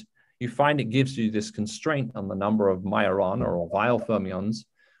spinors, you find it gives you this constraint on the number of Majorana or Weyl fermions,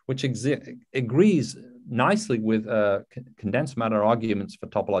 which agrees nicely with condensed matter arguments for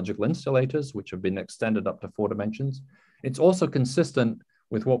topological insulators, which have been extended up to 4 dimensions. It's also consistent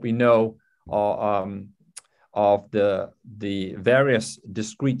with what we know of the various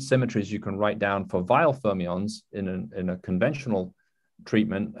discrete symmetries you can write down for Weyl fermions in a conventional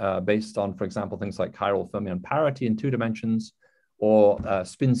treatment based on, for example, things like chiral fermion parity in 2 dimensions or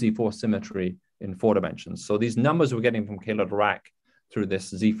spin Z4 symmetry in 4 dimensions. So these numbers we're getting from Kahler-Dirac through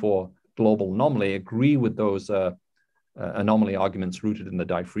this Z4 global anomaly agree with those anomaly arguments rooted in the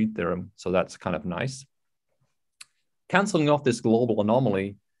Dye-Fried theorem. So that's kind of nice. Canceling off this global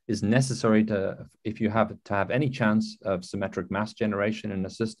anomaly is necessary if you have to have any chance of symmetric mass generation in a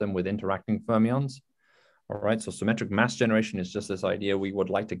system with interacting fermions. All right, so symmetric mass generation is just this idea we would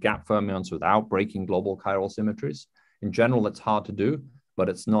like to gap fermions without breaking global chiral symmetries. In general, it's hard to do, but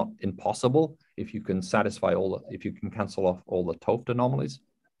it's not impossible if you can satisfy if you can cancel off all the Toft anomalies.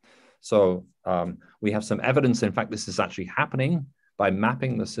 So we have some evidence, in fact, this is actually happening by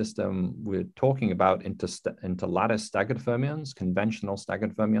mapping the system we're talking about into lattice staggered fermions, conventional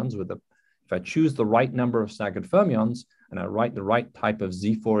staggered fermions. If I choose the right number of staggered fermions and I write the right type of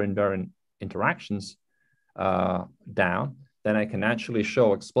Z4 invariant interactions down, then I can actually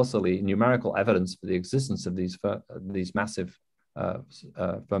show explicitly numerical evidence for the existence of these massive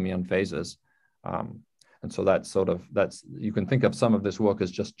fermion phases. And so that's you can think of some of this work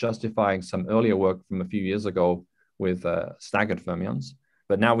as just justifying some earlier work from a few years ago with staggered fermions.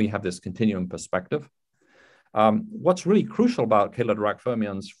 But now we have this continuum perspective. What's really crucial about Kahler-Dirac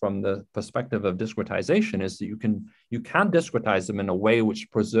fermions from the perspective of discretization is that you can discretize them in a way which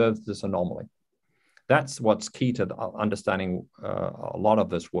preserves this anomaly. That's what's key to understanding a lot of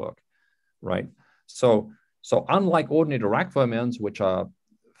this work, right? So unlike ordinary Dirac fermions,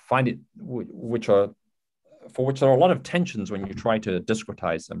 for which there are a lot of tensions when you try to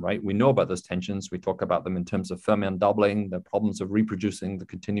discretize them, right? We know about those tensions. We talk about them in terms of fermion doubling, the problems of reproducing the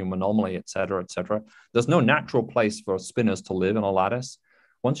continuum anomaly, et cetera, et cetera. There's no natural place for spinors to live in a lattice.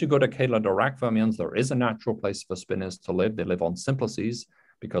 Once you go to Kahler-Dirac fermions, there is a natural place for spinors to live. They live on simplices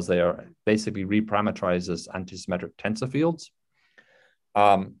because they are basically reparameterized as antisymmetric tensor fields.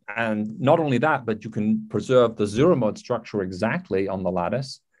 And not only that, but you can preserve the zero mode structure exactly on the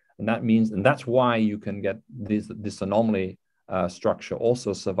lattice. And that's why you can get this anomaly structure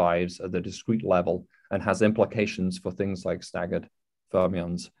also survives at the discrete level and has implications for things like staggered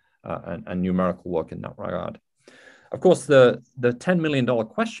fermions and numerical work in that regard. Of course, the $10 million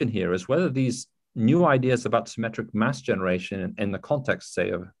question here is whether these new ideas about symmetric mass generation in the context,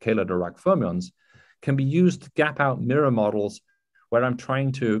 say, of Kahler-Dirac fermions can be used to gap out mirror models where I'm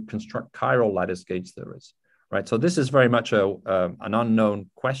trying to construct chiral lattice gauge theories. Right, so this is very much an unknown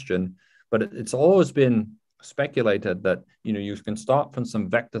question, but it's always been speculated that you can start from some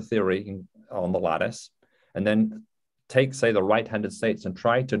vector theory on the lattice, and then take, say, the right-handed states and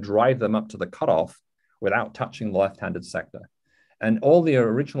try to drive them up to the cutoff without touching the left-handed sector. And all the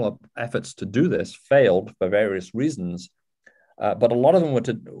original efforts to do this failed for various reasons, but a lot of them were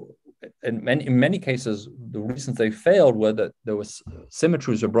in many cases, the reasons they failed were that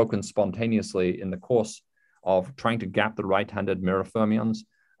symmetries were broken spontaneously in the course of trying to gap the right-handed mirror fermions,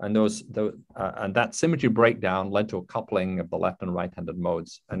 and that symmetry breakdown led to a coupling of the left and right-handed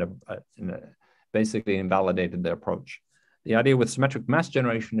modes, and basically invalidated their approach. The idea with symmetric mass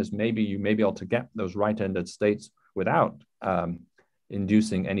generation is maybe you may be able to gap those right-handed states without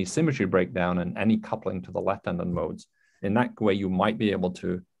inducing any symmetry breakdown and any coupling to the left-handed modes. In that way, you might be able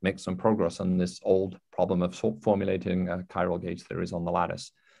to make some progress on this old problem of formulating chiral gauge theories on the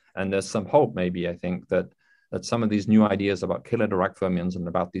lattice. And there's some hope, maybe, I think, that some of these new ideas about Kahler-Dirac fermions and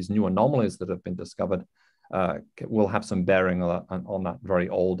about these new anomalies that have been discovered will have some bearing on that very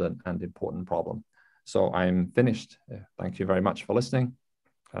old and important problem. So I'm finished. Thank you very much for listening.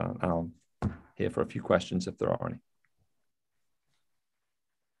 I'm here for a few questions if there are any.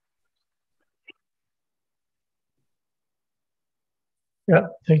 Yeah,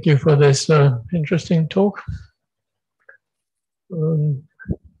 thank you for this interesting talk. Is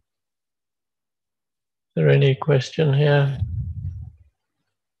there any question here?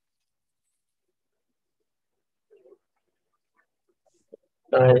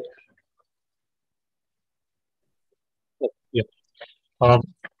 Yeah.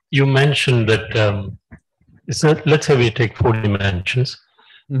 You mentioned that let's say we take 4 dimensions,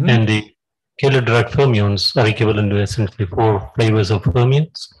 and the Kahler-Dirac fermions are equivalent to essentially 4 flavors of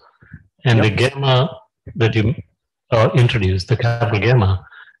fermions, and the gamma that you introduced, the capital gamma,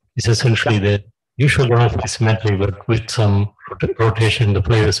 is essentially the usual Dirac symmetry, but with some rotation in the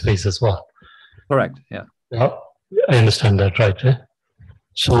flavor space as well. Correct. Yeah. I understand that, right?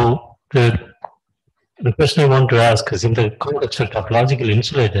 So the question I want to ask is, in the context of topological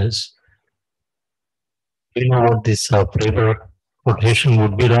insulators, do you know what this flavor rotation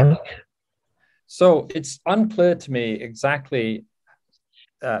would be like? So it's unclear to me exactly.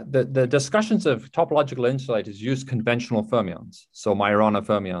 The discussions of topological insulators use conventional fermions, so Majorana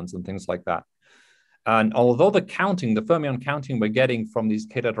fermions and things like that. And although the fermion counting we're getting from these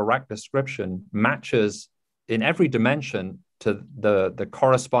Kahler-Dirac description matches in every dimension to the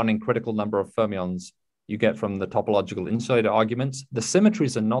corresponding critical number of fermions you get from the topological insulator arguments, the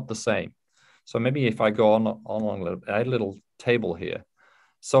symmetries are not the same. So maybe if I go on a little table here.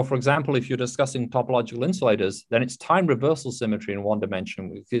 So for example, if you're discussing topological insulators, then it's time reversal symmetry in one dimension,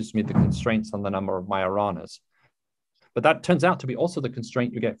 which gives me the constraints on the number of Majoranas. But that turns out to be also the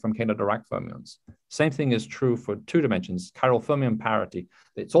constraint you get from Kahler-Dirac fermions. Same thing is true for 2 dimensions, chiral fermion parity.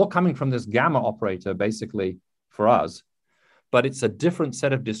 It's all coming from this gamma operator, basically, for us. but it's a different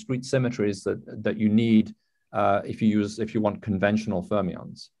set of discrete symmetries that you need if you want conventional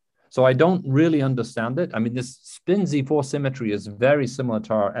fermions. So I don't really understand it. I mean, this spin Z4 symmetry is very similar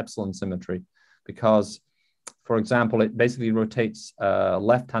to our epsilon symmetry because, for example, it basically rotates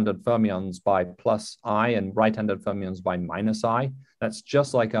left-handed fermions by plus I and right-handed fermions by minus I. That's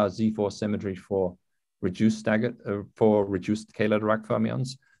just like our Z4 symmetry for reduced Kahler-Dirac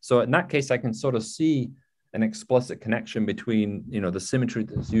fermions. So in that case, I can sort of see an explicit connection between, the symmetry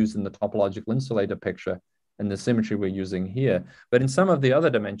that's used in the topological insulator picture and the symmetry we're using here. But in some of the other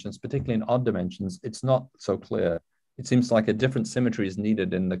dimensions, particularly in odd dimensions, it's not so clear. It seems like a different symmetry is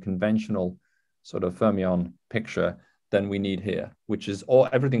needed in the conventional sort of fermion picture than we need here, which is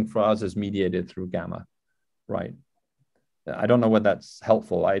everything for us is mediated through gamma, right? I don't know whether that's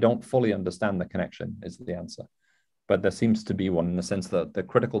helpful. I don't fully understand the connection is the answer, but there seems to be one in the sense that the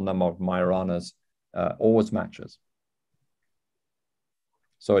critical number of Majoranas always matches.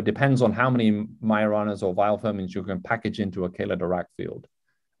 So it depends on how many Majoranas or Weyl fermions you can package into a Kahler-Dirac field.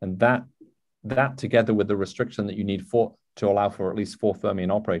 And that together with the restriction that you need to allow for at least 4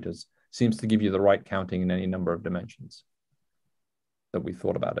 fermion operators seems to give you the right counting in any number of dimensions that we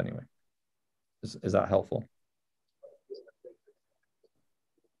thought about anyway. Is that helpful?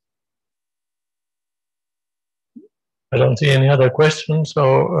 I don't see any other questions,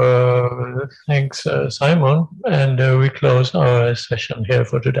 so thanks, Simon, and we close our session here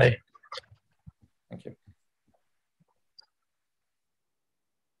for today. Thank you.